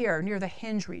of up here near the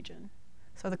hinge region.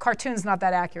 So the cartoon's not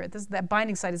that accurate. That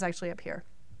binding site is actually up here.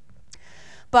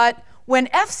 But when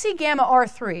Fc gamma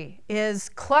R3 is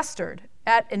clustered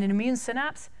at an immune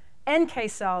synapse, NK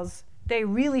cells, they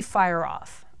really fire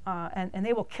off, and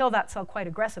they will kill that cell quite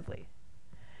aggressively.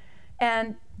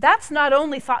 And that's not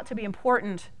only thought to be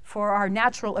important for our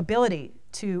natural ability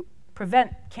to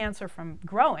prevent cancer from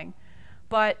growing,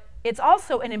 but it's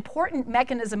also an important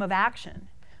mechanism of action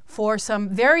for some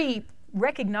very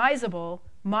recognizable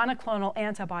monoclonal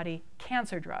antibody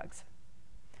cancer drugs.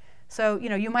 So,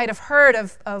 you might have heard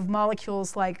of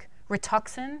molecules like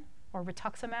Rituxan or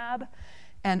rituximab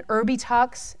and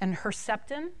Erbitux and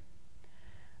Herceptin.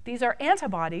 These are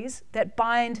antibodies that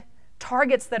bind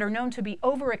targets that are known to be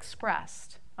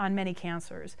overexpressed on many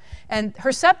cancers. And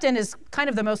Herceptin is kind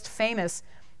of the most famous.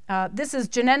 This is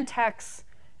Genentech's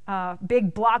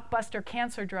big blockbuster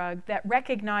cancer drug that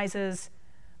recognizes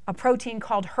a protein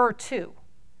called HER2.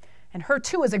 And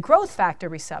HER2 is a growth factor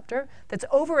receptor that's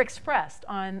overexpressed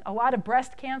on a lot of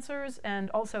breast cancers and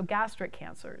also gastric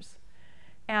cancers.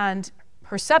 And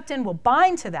Herceptin will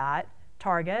bind to that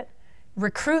target,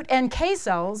 recruit NK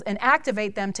cells, and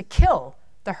activate them to kill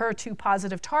the HER2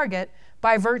 positive target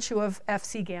by virtue of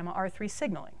Fc gamma R3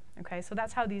 signaling. Okay, so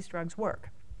that's how these drugs work.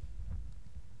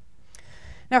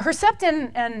 Now,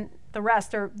 Herceptin and the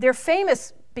rest they're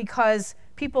famous because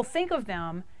people think of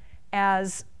them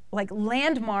as like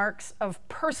landmarks of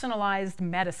personalized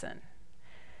medicine,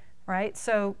 right?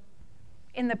 So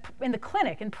in the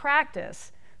clinic, in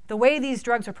practice, the way these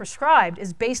drugs are prescribed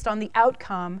is based on the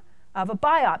outcome of a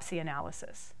biopsy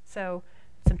analysis. So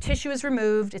some tissue is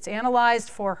removed, it's analyzed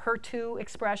for HER2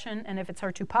 expression, and if it's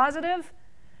HER2 positive,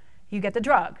 you get the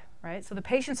drug, right? So the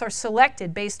patients are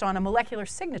selected based on a molecular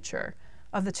signature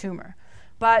of the tumor.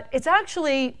 But it's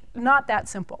actually not that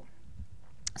simple.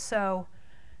 So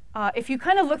if you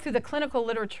kind of look through the clinical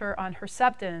literature on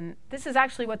Herceptin, this is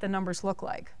actually what the numbers look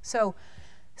like. So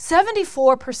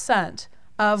 74%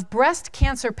 of breast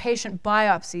cancer patient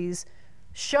biopsies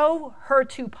show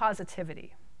HER2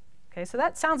 positivity. Okay, so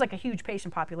that sounds like a huge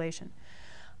patient population.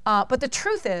 But the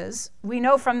truth is, we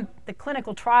know from the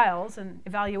clinical trials and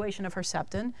evaluation of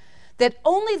Herceptin that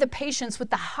only the patients with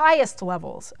the highest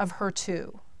levels of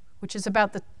HER2, which is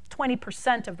about the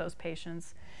 20% of those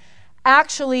patients,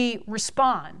 actually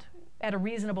respond at a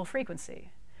reasonable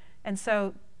frequency. And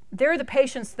so they're the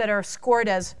patients that are scored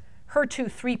as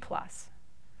HER2 3+,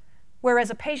 whereas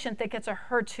a patient that gets a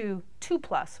HER2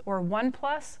 2+ or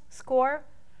 1+ score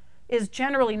is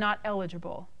generally not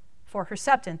eligible for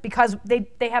Herceptin because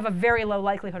they have a very low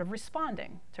likelihood of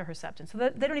responding to Herceptin, so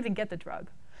they don't even get the drug.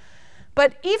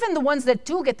 But even the ones that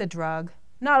do get the drug,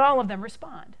 not all of them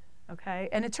respond. Okay?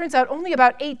 And it turns out only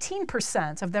about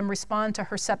 18% of them respond to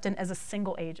Herceptin as a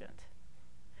single agent.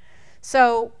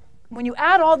 So when you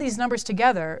add all these numbers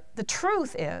together, the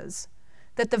truth is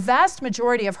that the vast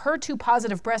majority of HER2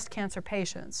 positive breast cancer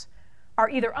patients are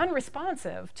either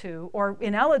unresponsive to or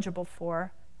ineligible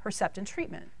for Herceptin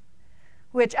treatment,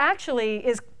 which actually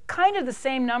is kind of the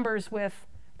same numbers with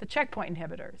the checkpoint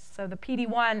inhibitors. So the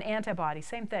PD-1 antibody,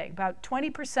 same thing. About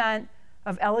 20%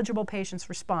 of eligible patients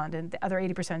respond, and the other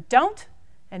 80% don't,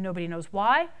 and nobody knows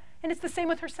why. And it's the same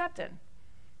with Herceptin.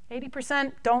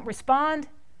 80% don't respond,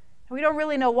 and we don't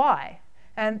really know why.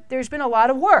 And there's been a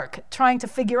lot of work trying to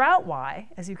figure out why,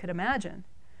 as you could imagine.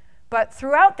 But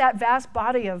throughout that vast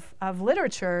body of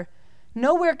literature,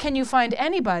 nowhere can you find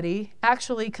anybody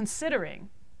actually considering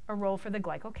a role for the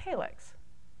glycocalyx.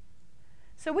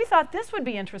 So we thought this would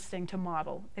be interesting to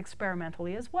model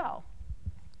experimentally as well.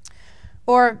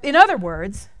 Or in other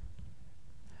words,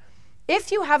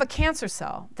 if you have a cancer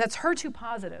cell that's HER2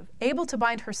 positive, able to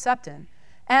bind Herceptin,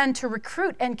 and to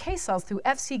recruit NK cells through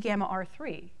Fc gamma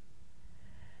R3,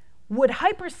 would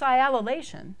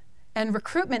hypersialylation and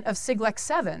recruitment of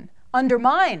Siglec-7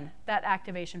 undermine that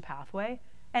activation pathway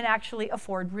and actually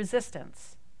afford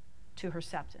resistance to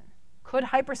Herceptin? Could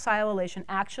hypersialylation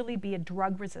actually be a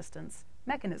drug resistance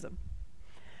mechanism?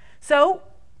 So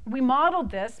we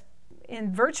modeled this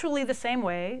in virtually the same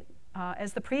way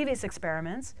as the previous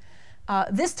experiments,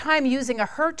 this time using a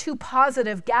HER2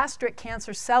 positive gastric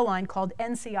cancer cell line called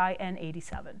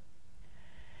NCI-N87.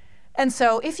 And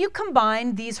so if you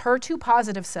combine these HER2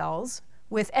 positive cells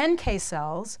with NK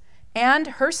cells and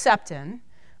Herceptin,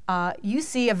 you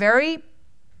see a very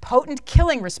potent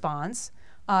killing response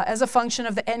as a function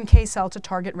of the NK cell to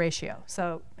target ratio.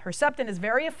 So Herceptin is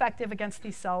very effective against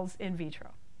these cells in vitro.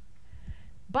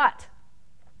 But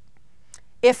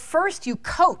if first you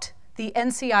coat the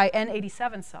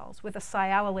NCI-N87 cells with a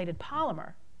sialylated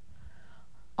polymer,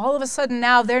 all of a sudden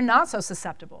now they're not so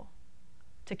susceptible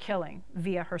to killing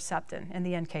via Herceptin in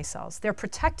the NK cells. They're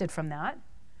protected from that,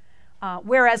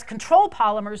 whereas control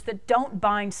polymers that don't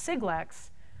bind Siglecs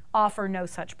offer no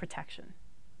such protection.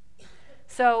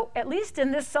 So at least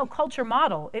in this cell culture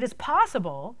model, it is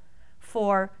possible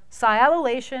for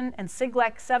sialylation and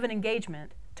Siglec-7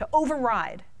 engagement to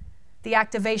override the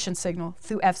activation signal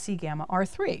through Fc gamma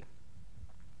R3.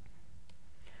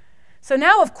 So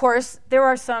now, of course, there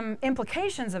are some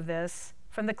implications of this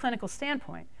from the clinical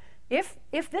standpoint. If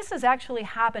this is actually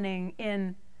happening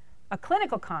in a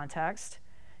clinical context,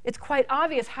 it's quite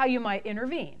obvious how you might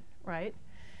intervene, right?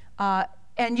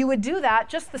 And you would do that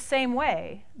just the same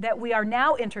way that we are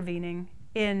now intervening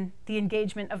in the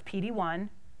engagement of PD-1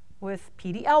 with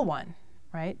PD-L1,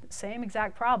 right? Same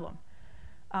exact problem.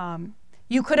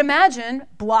 You could imagine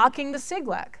blocking the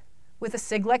Siglec with a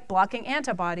Siglec blocking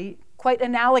antibody, quite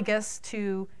analogous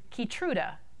to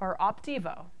Keytruda or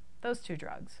Opdivo, those two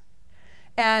drugs.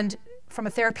 And from a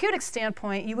therapeutic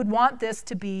standpoint, you would want this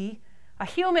to be a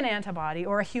human antibody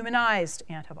or a humanized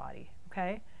antibody,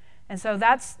 okay? And so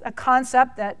that's a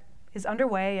concept that is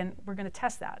underway, and we're going to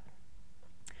test that.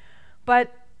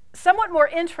 But somewhat more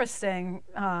interesting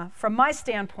from my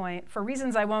standpoint, for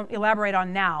reasons I won't elaborate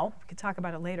on now, we could talk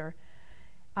about it later,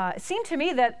 it seemed to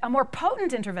me that a more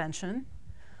potent intervention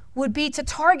would be to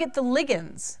target the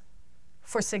ligands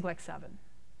for Siglec-7.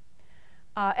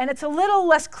 And it's a little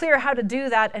less clear how to do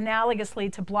that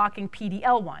analogously to blocking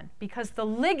PD-L1, because the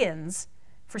ligands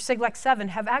for Siglec-7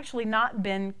 have actually not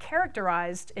been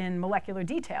characterized in molecular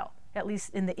detail, at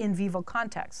least in the in vivo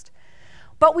context.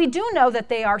 But we do know that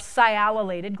they are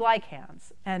sialylated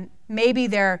glycans, and maybe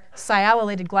they're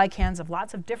sialylated glycans of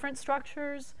lots of different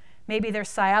structures. Maybe they're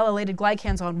sialylated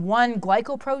glycans on one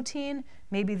glycoprotein.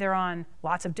 Maybe they're on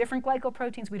lots of different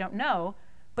glycoproteins. We don't know.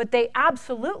 But they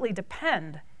absolutely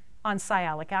depend on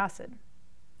sialic acid.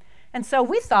 And so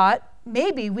we thought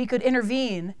maybe we could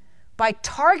intervene by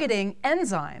targeting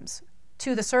enzymes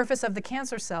to the surface of the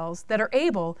cancer cells that are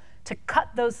able to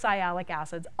cut those sialic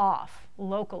acids off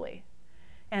locally.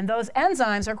 And those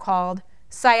enzymes are called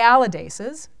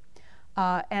sialidases.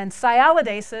 And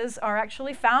sialidases are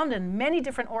actually found in many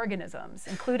different organisms,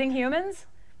 including humans.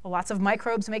 Lots of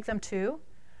microbes make them too.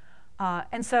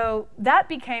 And so that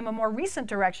became a more recent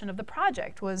direction of the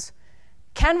project, was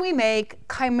can we make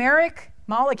chimeric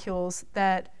molecules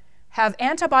that have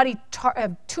antibody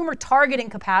tumor targeting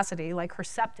capacity, like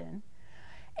Herceptin,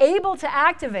 able to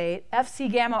activate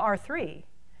Fc gamma R3,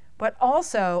 but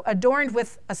also adorned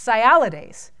with a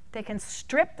sialidase. They can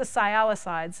strip the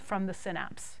sialicides from the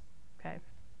synapse. Okay.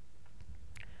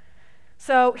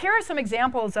 So here are some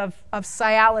examples of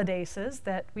sialidases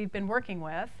that we've been working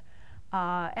with.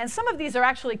 And some of these are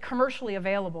actually commercially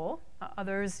available.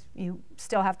 Others you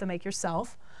still have to make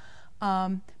yourself.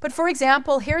 But for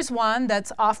example, here's one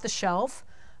that's off the shelf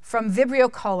from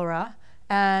Vibrio cholera.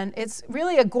 And it's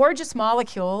really a gorgeous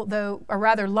molecule, though a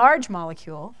rather large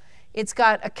molecule. It's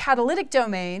got a catalytic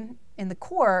domain in the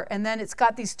core, and then it's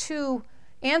got these two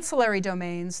ancillary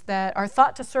domains that are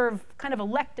thought to serve kind of a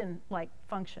lectin-like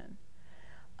function.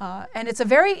 And it's a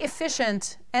very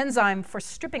efficient enzyme for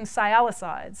stripping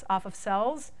sialicides off of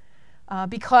cells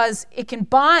because it can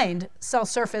bind cell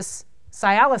surface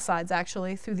sialicides,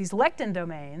 actually, through these lectin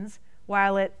domains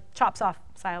while it chops off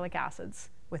sialic acids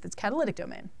with its catalytic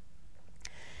domain.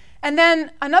 And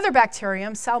then another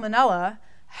bacterium, Salmonella,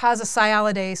 has a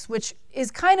sialidase, which is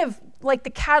kind of like the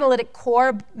catalytic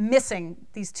core missing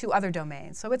these two other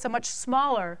domains. So it's a much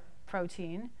smaller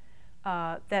protein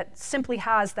that simply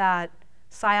has that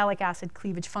sialic acid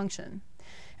cleavage function.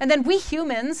 And then we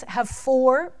humans have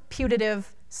 4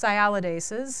 putative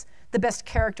sialidases, the best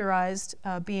characterized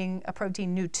being a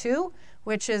protein NU2,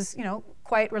 which is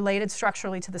quite related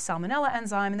structurally to the Salmonella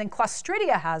enzyme. And then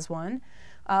Clostridia has one,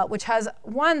 which has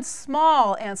one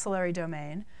small ancillary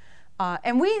domain.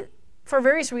 And we, for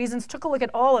various reasons, took a look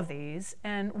at all of these.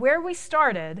 And where we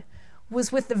started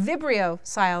was with the Vibrio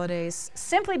sialidase,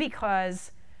 simply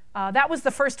because that was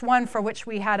the first one for which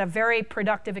we had a very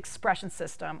productive expression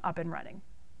system up and running.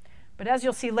 But as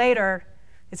you'll see later,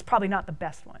 it's probably not the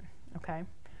best one, okay?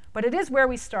 But it is where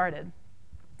we started.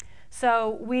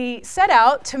 So we set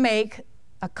out to make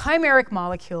a chimeric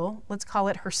molecule, let's call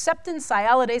it Herceptin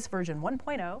sialidase version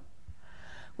 1.0,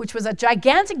 which was a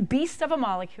gigantic beast of a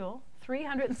molecule,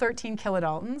 313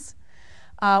 kilodaltons,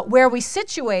 where we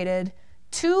situated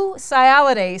 2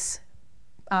 sialidase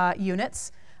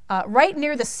units right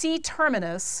near the C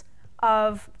terminus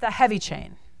of the heavy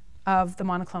chain of the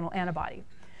monoclonal antibody.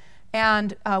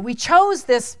 And we chose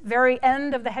this very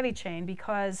end of the heavy chain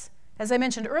because, as I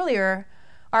mentioned earlier,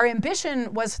 our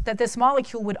ambition was that this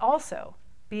molecule would also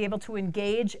be able to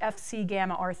engage Fc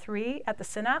gamma R3 at the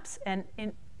synapse and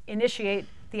initiate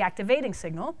the activating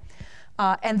signal.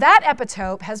 And that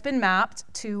epitope has been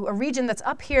mapped to a region that's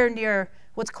up here near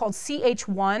what's called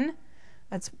CH1.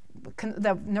 That's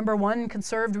the #1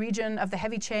 conserved region of the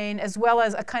heavy chain, as well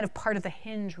as a kind of part of the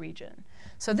hinge region.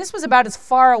 So this was about as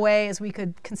far away as we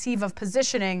could conceive of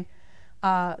positioning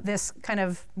this kind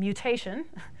of mutation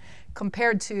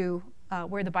compared to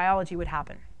where the biology would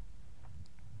happen.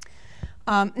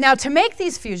 Now, to make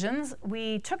these fusions,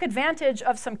 we took advantage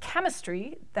of some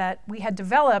chemistry that we had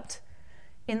developed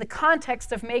in the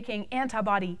context of making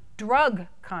antibody-drug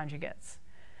conjugates,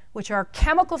 which are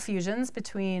chemical fusions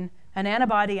between an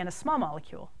antibody and a small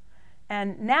molecule.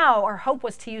 And now our hope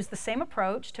was to use the same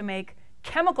approach to make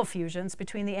chemical fusions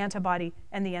between the antibody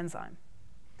and the enzyme.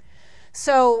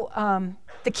 So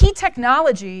the key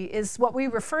technology is what we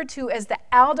refer to as the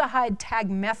aldehyde tag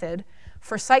method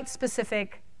for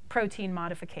site-specific protein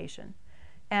modification.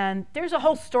 And there's a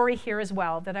whole story here as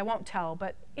well that I won't tell,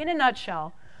 but in a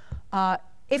nutshell,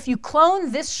 if you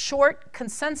clone this short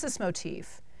consensus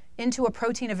motif into a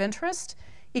protein of interest,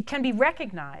 it can be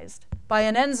recognized by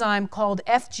an enzyme called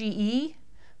FGE,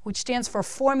 which stands for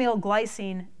formyl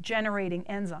glycine generating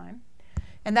enzyme.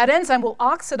 And that enzyme will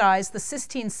oxidize the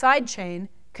cysteine side chain,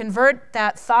 convert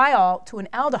that thiol to an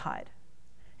aldehyde.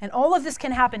 And all of this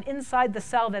can happen inside the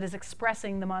cell that is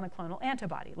expressing the monoclonal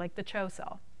antibody, like the CHO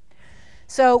cell.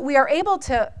 So we are able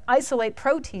to isolate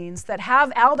proteins that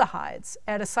have aldehydes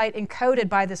at a site encoded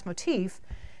by this motif,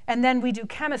 and then we do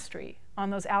chemistry on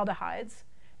those aldehydes.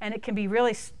 And it can be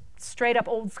really straight up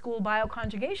old school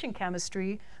bioconjugation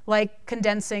chemistry, like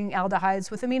condensing aldehydes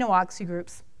with amino oxy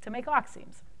groups to make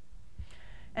oximes.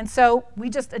 And so we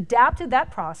just adapted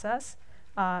that process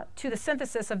to the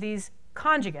synthesis of these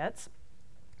conjugates.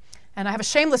 And I have a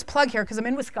shameless plug here because I'm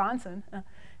in Wisconsin.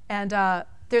 And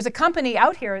there's a company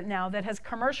out here now that has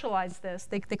commercialized this.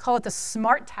 They call it the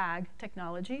Smart Tag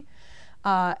technology.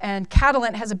 And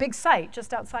Carolyn has a big site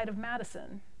just outside of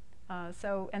Madison.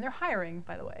 And they're hiring,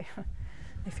 by the way,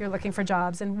 if you're looking for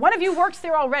jobs. And one of you works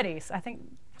there already. So I think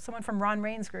someone from Ron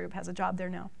Rain's group has a job there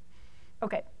now.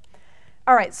 OK.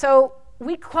 All right, so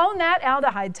we clone that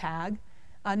aldehyde tag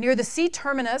near the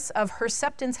C-terminus of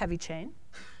Herceptin's heavy chain.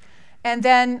 And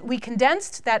then we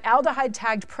condensed that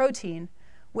aldehyde-tagged protein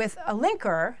with a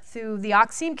linker through the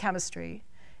oxime chemistry.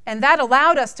 And that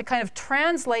allowed us to kind of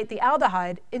translate the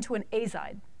aldehyde into an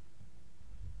azide.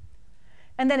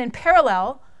 And then in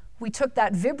parallel, we took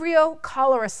that Vibrio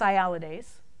cholera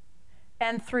sialidase,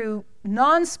 and through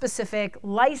non-specific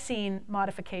lysine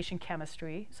modification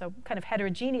chemistry, so kind of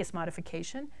heterogeneous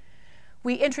modification,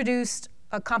 we introduced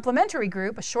a complementary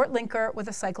group, a short linker with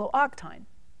a cyclooctine.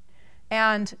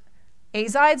 And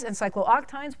azides and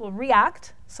cyclooctines will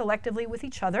react selectively with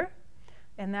each other,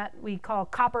 and that we call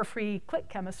copper-free click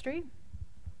chemistry,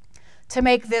 to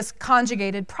make this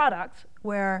conjugated product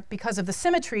where, because of the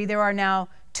symmetry, there are now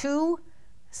two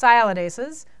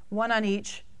sialidases, one on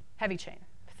each heavy chain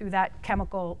through that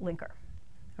chemical linker.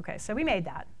 OK, so we made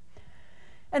that.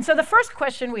 And so the first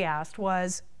question we asked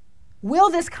was, will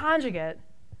this conjugate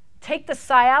take the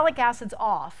sialic acids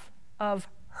off of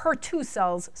HER2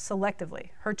 cells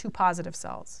selectively, HER2 positive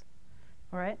cells?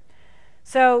 All right?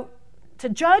 So to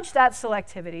judge that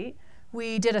selectivity,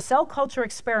 we did a cell culture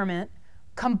experiment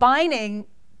combining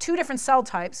two different cell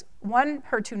types, one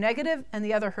HER2 negative and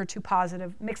the other HER2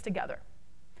 positive, mixed together.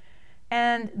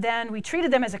 And then we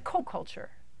treated them as a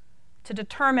co-culture to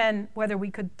determine whether we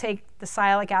could take the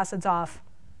sialic acids off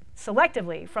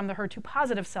selectively from the HER2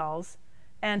 positive cells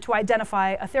and to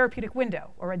identify a therapeutic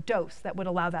window or a dose that would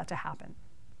allow that to happen.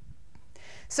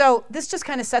 So this just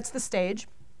kind of sets the stage.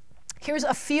 Here's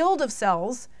a field of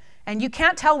cells, and you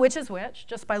can't tell which is which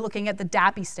just by looking at the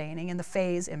DAPI staining in the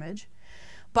phase image.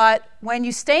 But when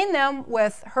you stain them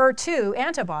with HER2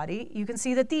 antibody, you can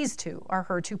see that these two are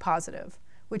HER2 positive,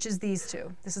 which is these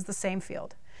two. This is the same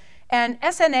field. And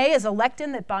SNA is a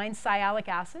lectin that binds sialic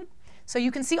acid. So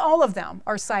you can see all of them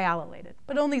are sialylated,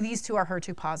 but only these two are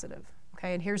HER2 positive.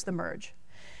 Okay, and here's the merge.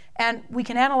 And we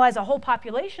can analyze a whole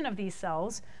population of these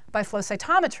cells by flow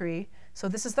cytometry. So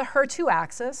this is the HER2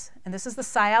 axis, and this is the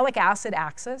sialic acid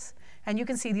axis. And you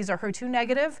can see these are HER2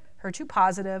 negative, HER2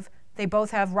 positive. They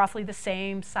both have roughly the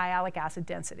same sialic acid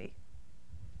density.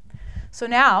 So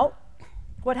now,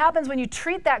 what happens when you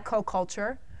treat that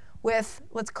co-culture with,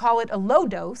 let's call it a low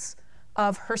dose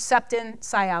of Herceptin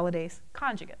sialidase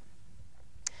conjugate?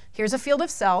 Here's a field of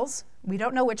cells. We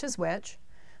don't know which is which,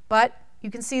 but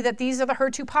you can see that these are the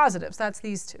HER2 positives. That's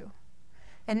these two.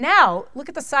 And now, look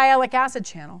at the sialic acid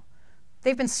channel.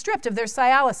 They've been stripped of their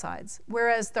sialicides,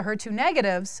 whereas the HER2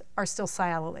 negatives are still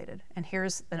sialylated. And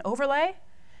here's an overlay,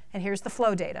 and here's the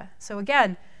flow data. So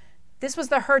again, this was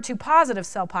the HER2 positive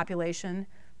cell population.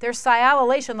 Their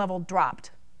sialylation level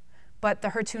dropped, but the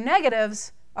HER2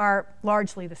 negatives are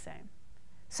largely the same.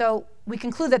 So we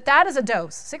conclude that that is a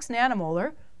dose, 6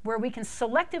 nanomolar, where we can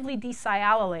selectively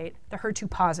desialylate the HER2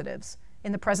 positives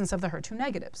in the presence of the HER2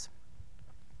 negatives.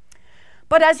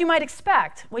 But as you might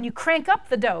expect, when you crank up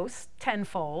the dose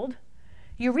tenfold,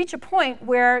 you reach a point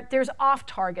where there's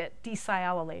off-target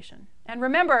desialylation. And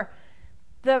remember,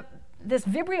 this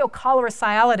Vibrio cholera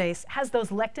sialidase has those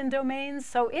lectin domains,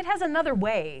 so it has another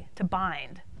way to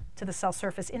bind to the cell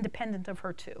surface independent of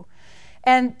HER2.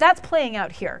 And that's playing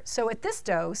out here. So at this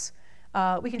dose,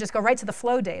 we can just go right to the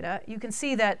flow data. You can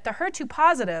see that the HER2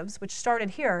 positives, which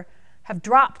started here, have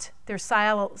dropped their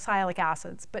sialic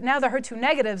acids, but now the HER2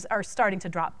 negatives are starting to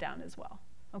drop down as well.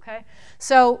 Okay?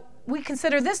 So we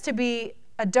consider this to be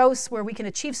a dose where we can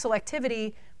achieve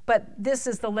selectivity, but this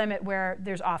is the limit where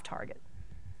there's off-target.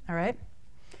 All right?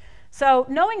 So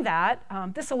knowing that,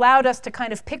 this allowed us to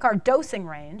kind of pick our dosing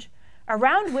range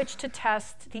around which to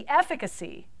test the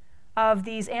efficacy of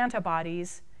these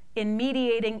antibodies in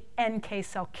mediating NK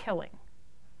cell killing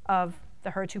of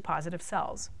the HER2 positive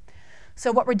cells.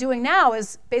 So what we're doing now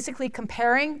is basically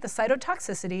comparing the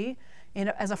cytotoxicity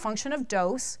as a function of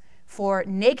dose for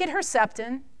naked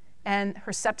Herceptin and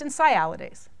Herceptin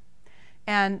sialidase.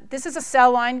 And this is a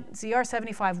cell line,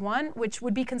 ZR75-1, which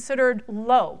would be considered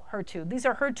low HER2. These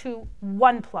are HER2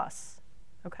 1+,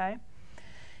 okay?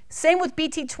 Same with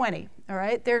BT20, all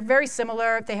right? They're very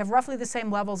similar. They have roughly the same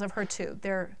levels of HER2.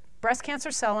 They're breast cancer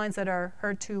cell lines that are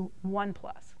HER2 1+.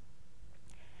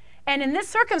 And in this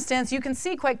circumstance, you can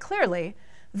see quite clearly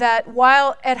that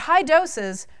while at high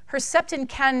doses, Herceptin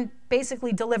can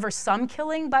basically deliver some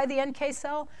killing by the NK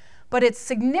cell, but it's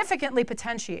significantly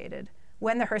potentiated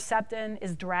when the Herceptin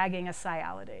is dragging a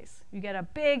sialidase. You get a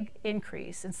big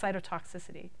increase in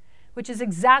cytotoxicity, which is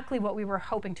exactly what we were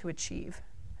hoping to achieve.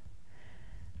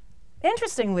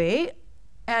 Interestingly,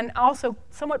 and also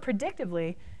somewhat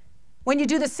predictively, when you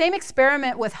do the same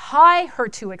experiment with high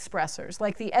HER2 expressors,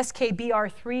 like the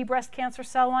SKBR3 breast cancer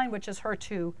cell line, which is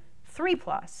HER2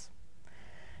 3+,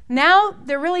 now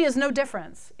there really is no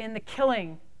difference in the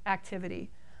killing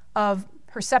activity of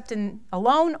Herceptin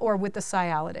alone or with the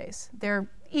sialidase. They're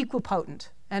equipotent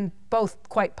and both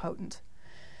quite potent.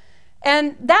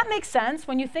 And that makes sense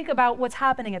when you think about what's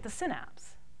happening at the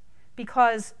synapse,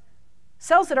 because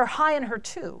cells that are high in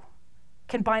HER2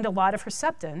 can bind a lot of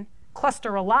Herceptin,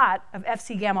 cluster a lot of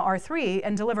Fc gamma R3,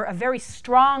 and deliver a very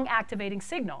strong activating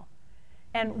signal.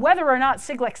 And whether or not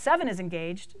Siglec-7 is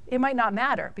engaged, it might not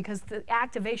matter because the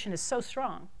activation is so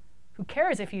strong. Who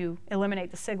cares if you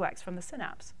eliminate the Siglecs from the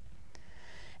synapse?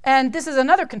 And this is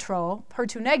another control,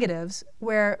 HER2 negatives,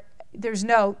 where there's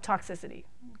no toxicity,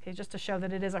 okay, just to show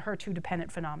that it is a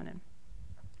HER2-dependent phenomenon.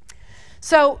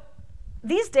 So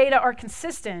these data are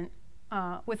consistent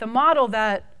with a model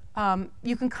that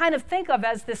you can kind of think of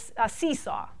as this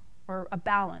seesaw or a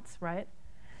balance, right?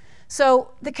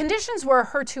 So the conditions where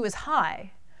HER2 is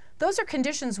high, those are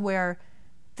conditions where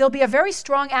there'll be a very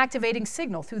strong activating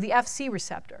signal through the Fc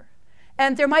receptor.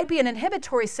 And there might be an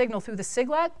inhibitory signal through the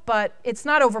Siglec, but it's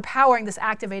not overpowering this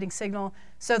activating signal,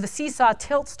 so the seesaw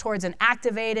tilts towards an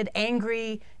activated,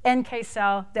 angry NK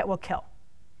cell that will kill,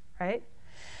 right?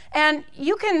 And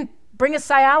you can bring a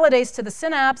sialidase to the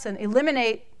synapse and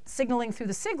eliminate signaling through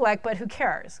the Siglec, but who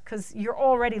cares? Because you're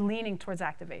already leaning towards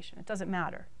activation. It doesn't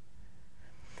matter.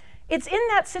 It's in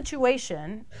that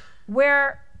situation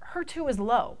where HER2 is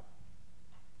low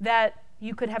that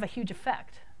you could have a huge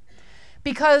effect.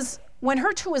 Because when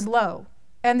HER2 is low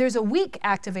and there's a weak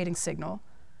activating signal,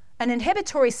 an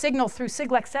inhibitory signal through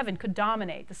Siglec-7 could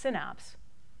dominate the synapse,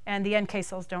 and the NK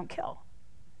cells don't kill.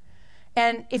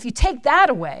 And if you take that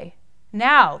away,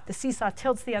 now the seesaw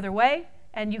tilts the other way,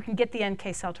 and you can get the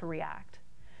NK cell to react.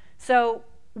 So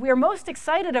we're most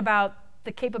excited about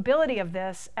the capability of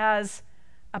this as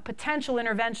a potential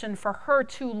intervention for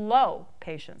HER2 low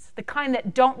patients, the kind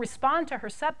that don't respond to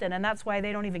Herceptin, and that's why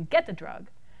they don't even get the drug.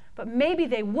 But maybe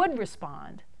they would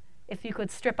respond if you could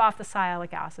strip off the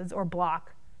sialic acids or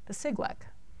block the Siglec.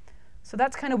 So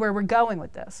that's kind of where we're going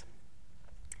with this.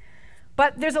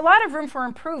 But there's a lot of room for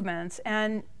improvements,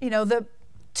 and the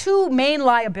two main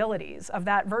liabilities of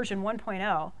that version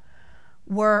 1.0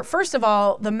 were, first of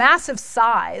all, the massive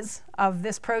size of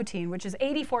this protein, which is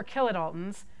 84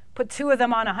 kilodaltons. Put two of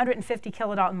them on 150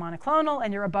 kilodalton monoclonal,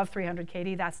 and you're above 300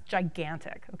 kD. That's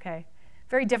gigantic, okay?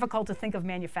 Very difficult to think of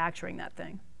manufacturing that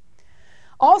thing.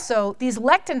 Also, these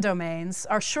lectin domains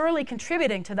are surely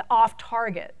contributing to the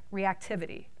off-target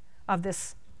reactivity of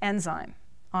this enzyme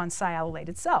on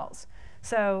sialylated cells.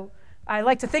 So I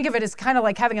like to think of it as kind of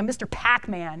like having a Mr.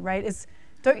 Pac-Man, right?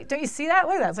 Don't you see that?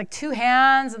 Look at that. It's like two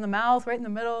hands in the mouth right in the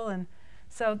middle. And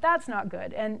so that's not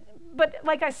good. But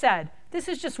like I said, this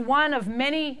is just one of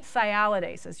many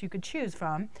sialidases you could choose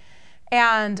from.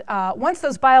 And once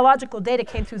those biological data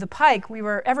came through the pike, we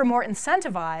were ever more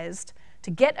incentivized to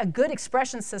get a good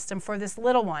expression system for this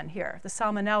little one here, the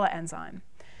salmonella enzyme.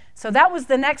 So that was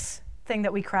the next thing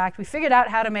that we cracked. We figured out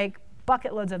how to make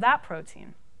bucket loads of that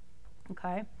protein,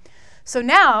 okay? So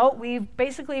now we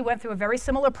basically went through a very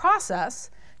similar process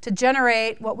to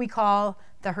generate what we call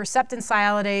the Herceptin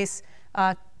sialidase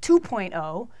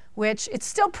 2.0, which it's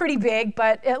still pretty big,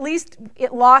 but at least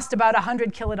it lost about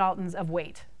 100 kilodaltons of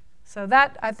weight. So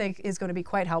that, I think, is going to be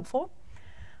quite helpful.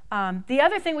 The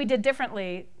other thing we did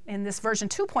differently in this version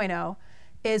 2.0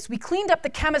 is we cleaned up the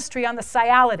chemistry on the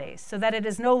sialidase so that it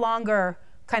is no longer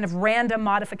kind of random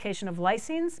modification of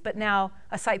lysines, but now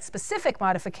a site-specific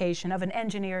modification of an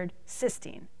engineered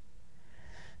cysteine.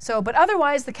 So, but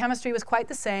otherwise, the chemistry was quite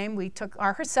the same. We took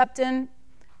our Herceptin,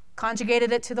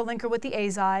 conjugated it to the linker with the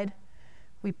azide.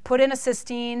 We put in a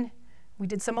cysteine. We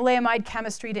did some maleimide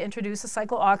chemistry to introduce a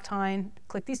cyclooctine,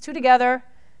 clicked these two together,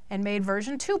 and made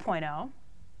version 2.0.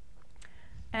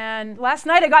 And last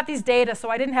night I got these data, so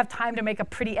I didn't have time to make a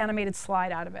pretty animated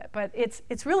slide out of it. But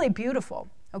it's really beautiful.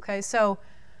 Okay, so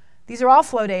these are all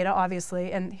flow data,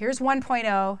 obviously. And here's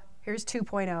 1.0, here's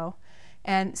 2.0.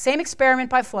 And same experiment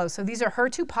by flow. So these are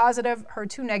HER2 positive,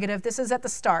 HER2 negative. This is at the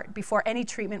start, before any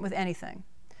treatment with anything.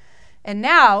 And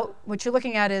now what you're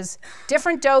looking at is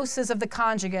different doses of the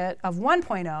conjugate of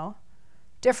 1.0,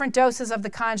 different doses of the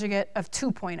conjugate of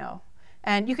 2.0.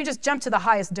 And you can just jump to the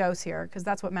highest dose here, because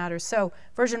that's what matters. So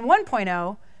version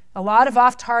 1.0, a lot of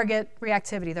off-target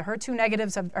reactivity. The HER2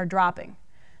 negatives are dropping.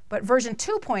 But version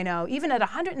 2.0, even at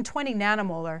 120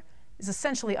 nanomolar, is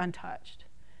essentially untouched.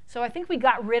 So I think we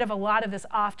got rid of a lot of this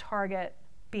off-target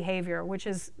behavior, which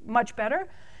is much better.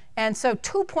 And so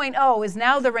 2.0 is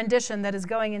now the rendition that is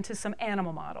going into some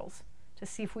animal models to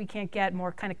see if we can't get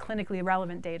more kind of clinically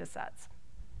relevant data sets.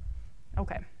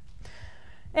 OK.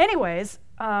 Anyways,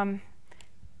 none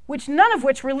of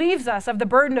which relieves us of the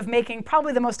burden of making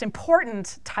probably the most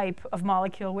important type of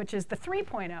molecule, which is the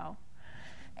 3.0.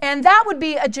 And that would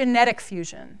be a genetic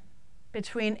fusion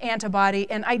between antibody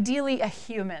and ideally a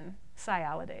human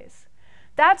sialidase.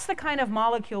 That's the kind of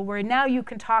molecule where now you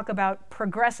can talk about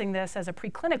progressing this as a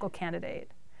preclinical candidate.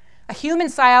 A human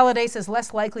sialidase is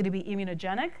less likely to be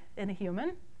immunogenic in a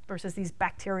human versus these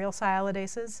bacterial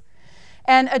sialidases.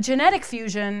 And a genetic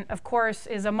fusion, of course,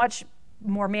 is a much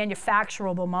more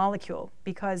manufacturable molecule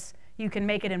because you can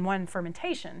make it in one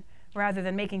fermentation rather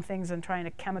than making things and trying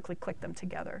to chemically click them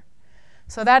together.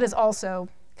 So that is also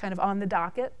kind of on the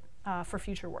docket for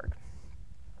future work.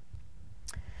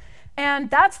 And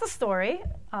that's the story.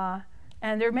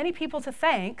 And there are many people to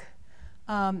thank.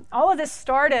 All of this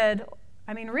started,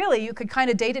 I mean, really, you could kind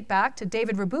of date it back to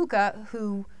David Rabuka,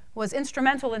 who was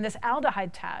instrumental in this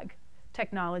aldehyde tag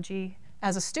technology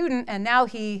as a student. And now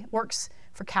he works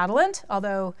for Catalent,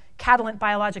 although Catalent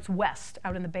Biologics West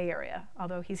out in the Bay Area,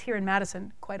 although he's here in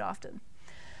Madison quite often.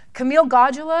 Camille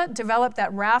Gaudula developed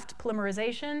that raft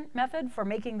polymerization method for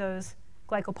making those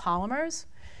glycopolymers.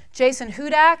 Jason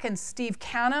Hudak and Steve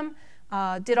Canham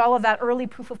did all of that early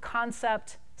proof of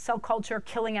concept cell culture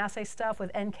killing assay stuff with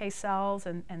NK cells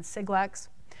and Siglex.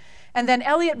 And then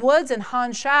Elliot Woods and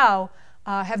Han Shao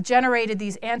have generated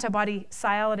these antibody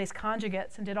sialidase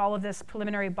conjugates and did all of this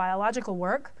preliminary biological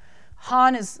work.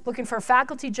 Han is looking for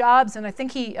faculty jobs, and I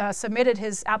think he submitted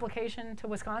his application to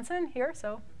Wisconsin here,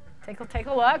 so take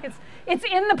a look. It's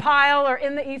in the pile or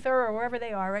in the ether or wherever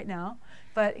they are right now.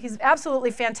 But he's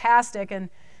absolutely fantastic, and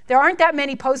there aren't that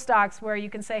many postdocs where you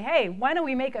can say, hey, why don't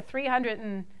we make a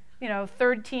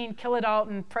 313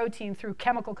 kilodalton protein through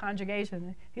chemical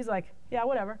conjugation? He's like, yeah,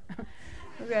 whatever.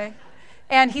 Okay.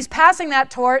 And he's passing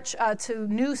that torch to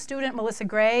new student Melissa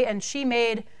Gray, and she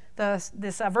made this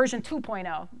version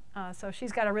 2.0. So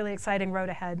she's got a really exciting road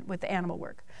ahead with the animal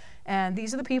work. And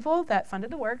these are the people that funded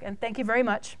the work, and thank you very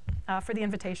much for the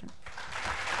invitation.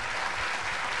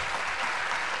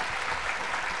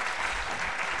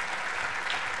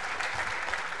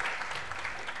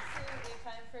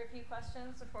 For a few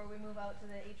questions before we move out to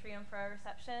the atrium for our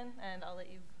reception, and I'll let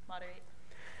you moderate.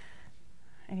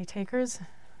 Any takers?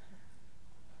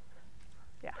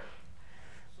 Yeah.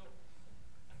 So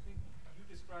I think you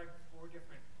described 4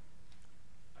 different,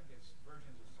 I guess,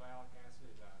 versions of sialic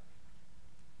acid,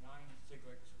 9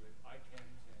 Siglex with I-10s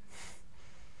and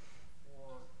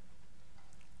 4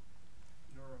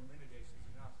 neuraminases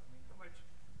enough. I mean, how much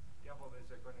devil is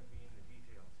there going to be in the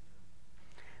details?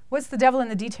 What's the devil in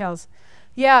the details?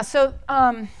 Yeah, so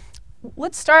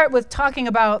let's start with talking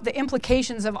about the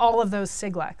implications of all of those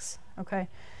Siglex, okay?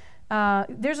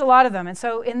 There's a lot of them, and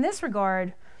so in this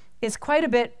regard, it's quite a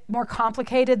bit more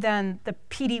complicated than the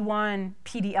PD-1,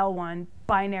 PD-L1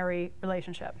 binary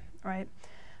relationship, right?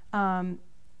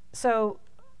 So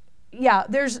yeah,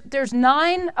 there's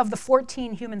 9 of the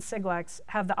 14 human Siglex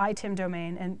have the ITIM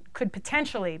domain and could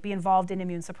potentially be involved in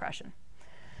immune suppression,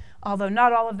 although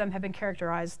not all of them have been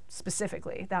characterized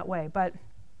specifically that way. But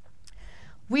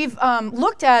we've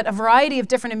looked at a variety of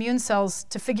different immune cells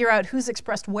to figure out who's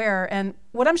expressed where, and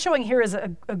what I'm showing here is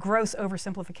a gross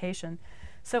oversimplification.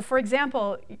 So for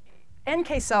example,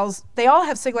 NK cells, they all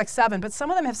have Siglex 7, but some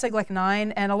of them have Siglex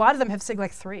 9, and a lot of them have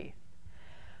Siglex 3.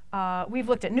 We've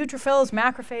looked at neutrophils,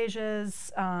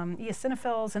 macrophages,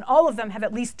 eosinophils, and all of them have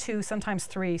at least 2, sometimes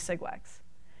 3 Siglecs.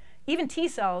 Even T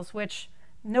cells, which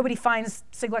nobody finds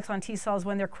Siglecs on T cells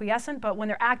when they're quiescent, but when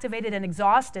they're activated and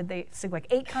exhausted, Siglec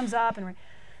 8 comes up.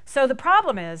 So the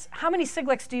problem is, how many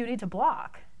Siglecs do you need to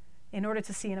block in order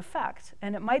to see an effect?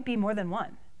 And it might be more than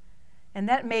 1. And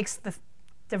that makes the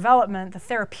development, the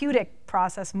therapeutic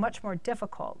process, much more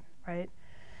difficult, right?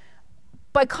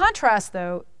 By contrast,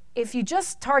 though, if you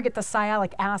just target the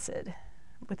sialic acid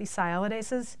with these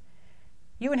sialidases,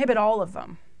 you inhibit all of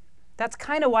them. That's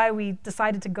kind of why we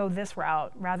decided to go this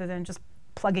route rather than just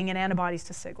plugging in antibodies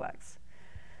to Siglecs.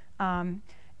 And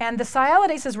the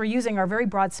sialidases we're using are very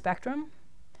broad spectrum,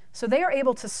 so they are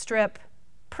able to strip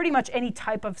pretty much any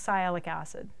type of sialic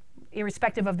acid,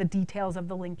 irrespective of the details of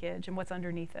the linkage and what's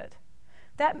underneath it.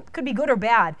 That could be good or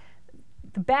bad.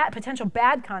 The potential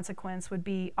bad consequence would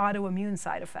be autoimmune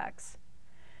side effects.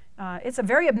 It's a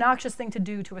very obnoxious thing to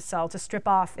do to a cell to strip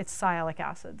off its sialic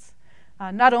acids.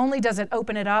 Not only does it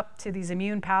open it up to these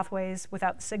immune pathways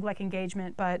without Siglec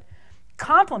engagement, but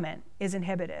complement is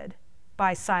inhibited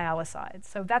by sialicides.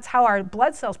 So that's how our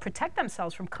blood cells protect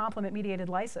themselves from complement-mediated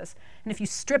lysis. And if you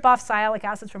strip off sialic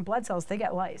acids from blood cells, they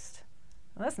get lysed.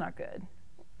 Well, that's not good,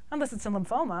 unless it's in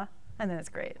lymphoma, and then it's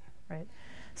great, right?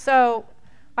 So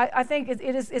I think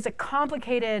it's a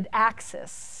complicated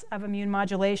axis of immune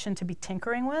modulation to be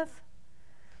tinkering with,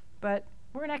 but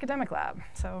we're an academic lab,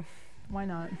 so why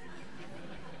not?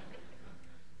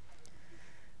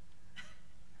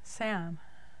 Sam.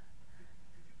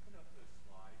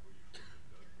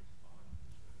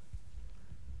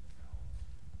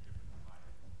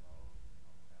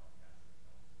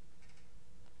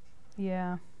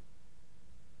 Yeah.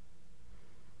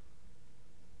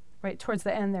 Right towards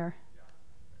the end there.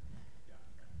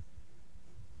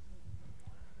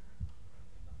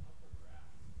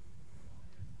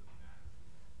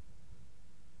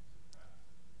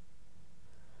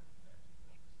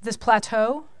 This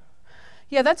plateau?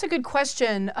 Yeah, that's a good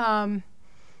question.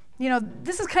 You know,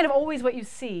 this is kind of always what you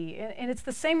see, and it's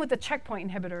the same with the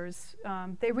checkpoint inhibitors.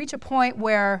 They reach a point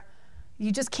where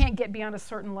you just can't get beyond a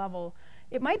certain level.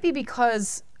 It might be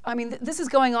because, I mean, this is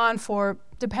going on for,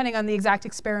 depending on the exact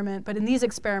experiment, but in these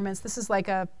experiments, this is like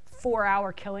a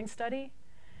 4-hour killing study.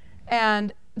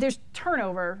 And there's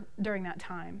turnover during that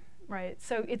time, right?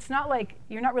 So it's not like,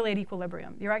 you're not really at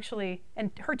equilibrium. You're actually,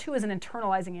 and HER2 is an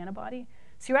internalizing antibody,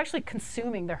 so you're actually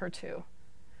consuming the HER2.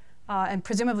 And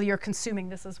presumably you're consuming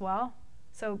this as well.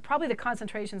 So probably the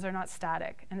concentrations are not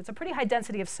static. And it's a pretty high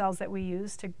density of cells that we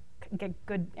use to get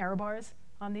good error bars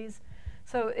on these.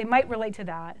 So it might relate to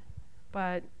that,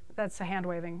 but that's a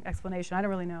hand-waving explanation. I don't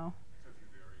really know. So if you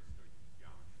vary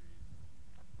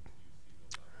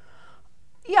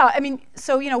geometry, yeah, I mean,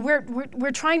 so you know,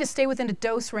 we're trying to stay within a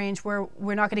dose range where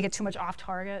we're not going to get too much off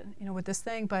target, you know, with this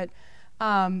thing. But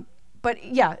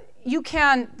yeah, you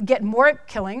can get more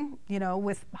killing, you know,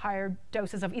 with higher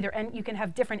doses of either. You can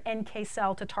have different NK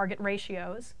cell to target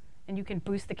ratios, and you can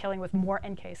boost the killing with more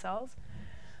NK cells.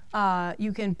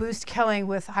 You can boost killing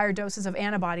with higher doses of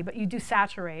antibody, but you do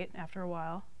saturate after a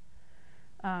while.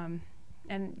 And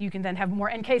you can then have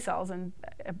more NK cells and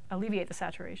alleviate the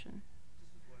saturation.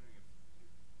 Just wondering if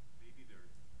maybe this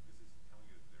is telling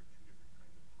you that there are 2 different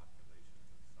kinds of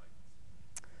populations of sites,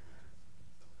 which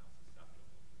is somehow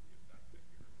susceptible to the effect that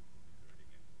you're exerting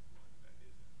into one that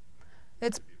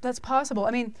isn't. That's possible.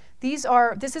 I mean, this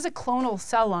is a clonal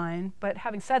cell line, but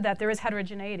having said that, there is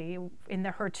heterogeneity in the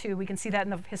HER2. We can see that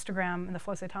in the histogram in the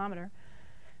flow cytometer.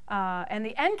 And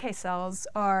the NK cells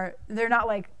they're not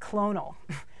like clonal.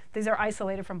 These are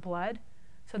isolated from blood.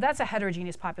 So that's a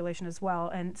heterogeneous population as well.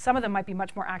 And some of them might be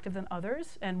much more active than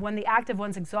others. And when the active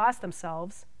ones exhaust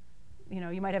themselves, you know,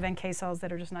 you might have NK cells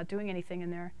that are just not doing anything in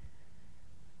there.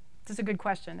 This is a good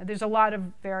question. There's a lot of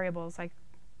variables. I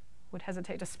would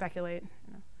hesitate to speculate.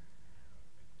 You know.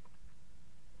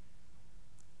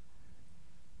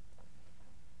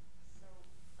 So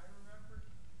I remember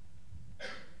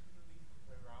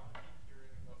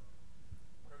hearing about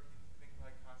proteins being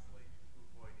glycosylated to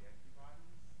avoid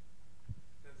antibodies.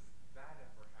 Does that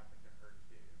ever happen to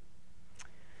HER2?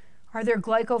 Are there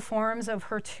glycoforms of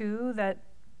HER2 that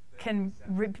can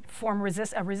form a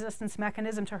resistance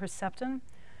mechanism to Herceptin?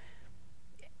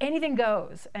 Anything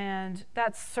goes, and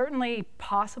that's certainly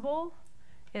possible.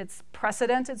 It's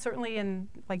precedented, certainly in,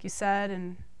 like you said,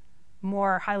 in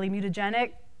more highly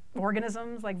mutagenic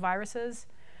organisms like viruses.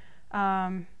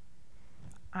 I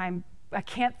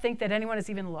can't think that anyone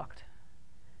has even looked.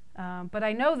 But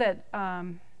I know that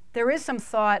there is some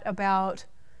thought about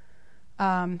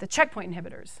the checkpoint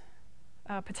inhibitors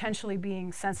potentially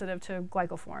being sensitive to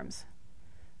glycoforms.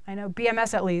 I know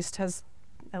BMS at least has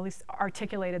at least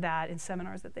articulated that in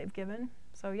seminars that they've given.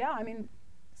 So yeah, I mean,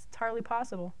 it's entirely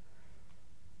possible.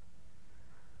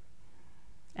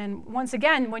 And once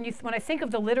again, when I think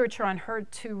of the literature on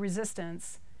HER2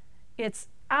 resistance, it's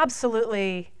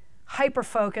absolutely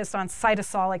hyper-focused on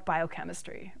cytosolic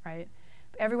biochemistry, right?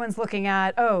 Everyone's looking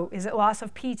at, oh, is it loss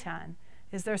of PTEN?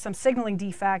 Is there some signaling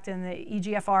defect in the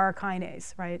EGFR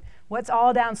kinase, right? What's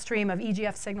all downstream of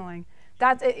EGF signaling?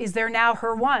 Is there now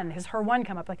HER1? Has HER1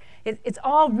 come up? Like, it's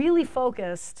all really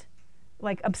focused,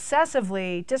 like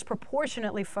obsessively,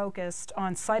 disproportionately focused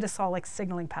on cytosolic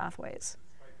signaling pathways.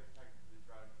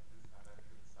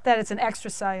 That it's an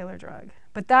extracellular drug.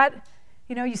 But that,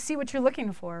 you know, you see what you're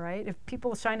looking for, right? If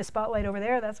people shine a spotlight over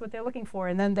there, that's what they're looking for.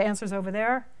 And then the answer's over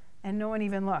there, and no one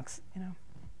even looks, you know.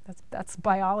 That's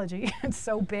biology. It's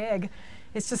so big.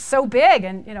 It's just so big,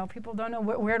 and, you know, people don't know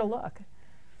where to look.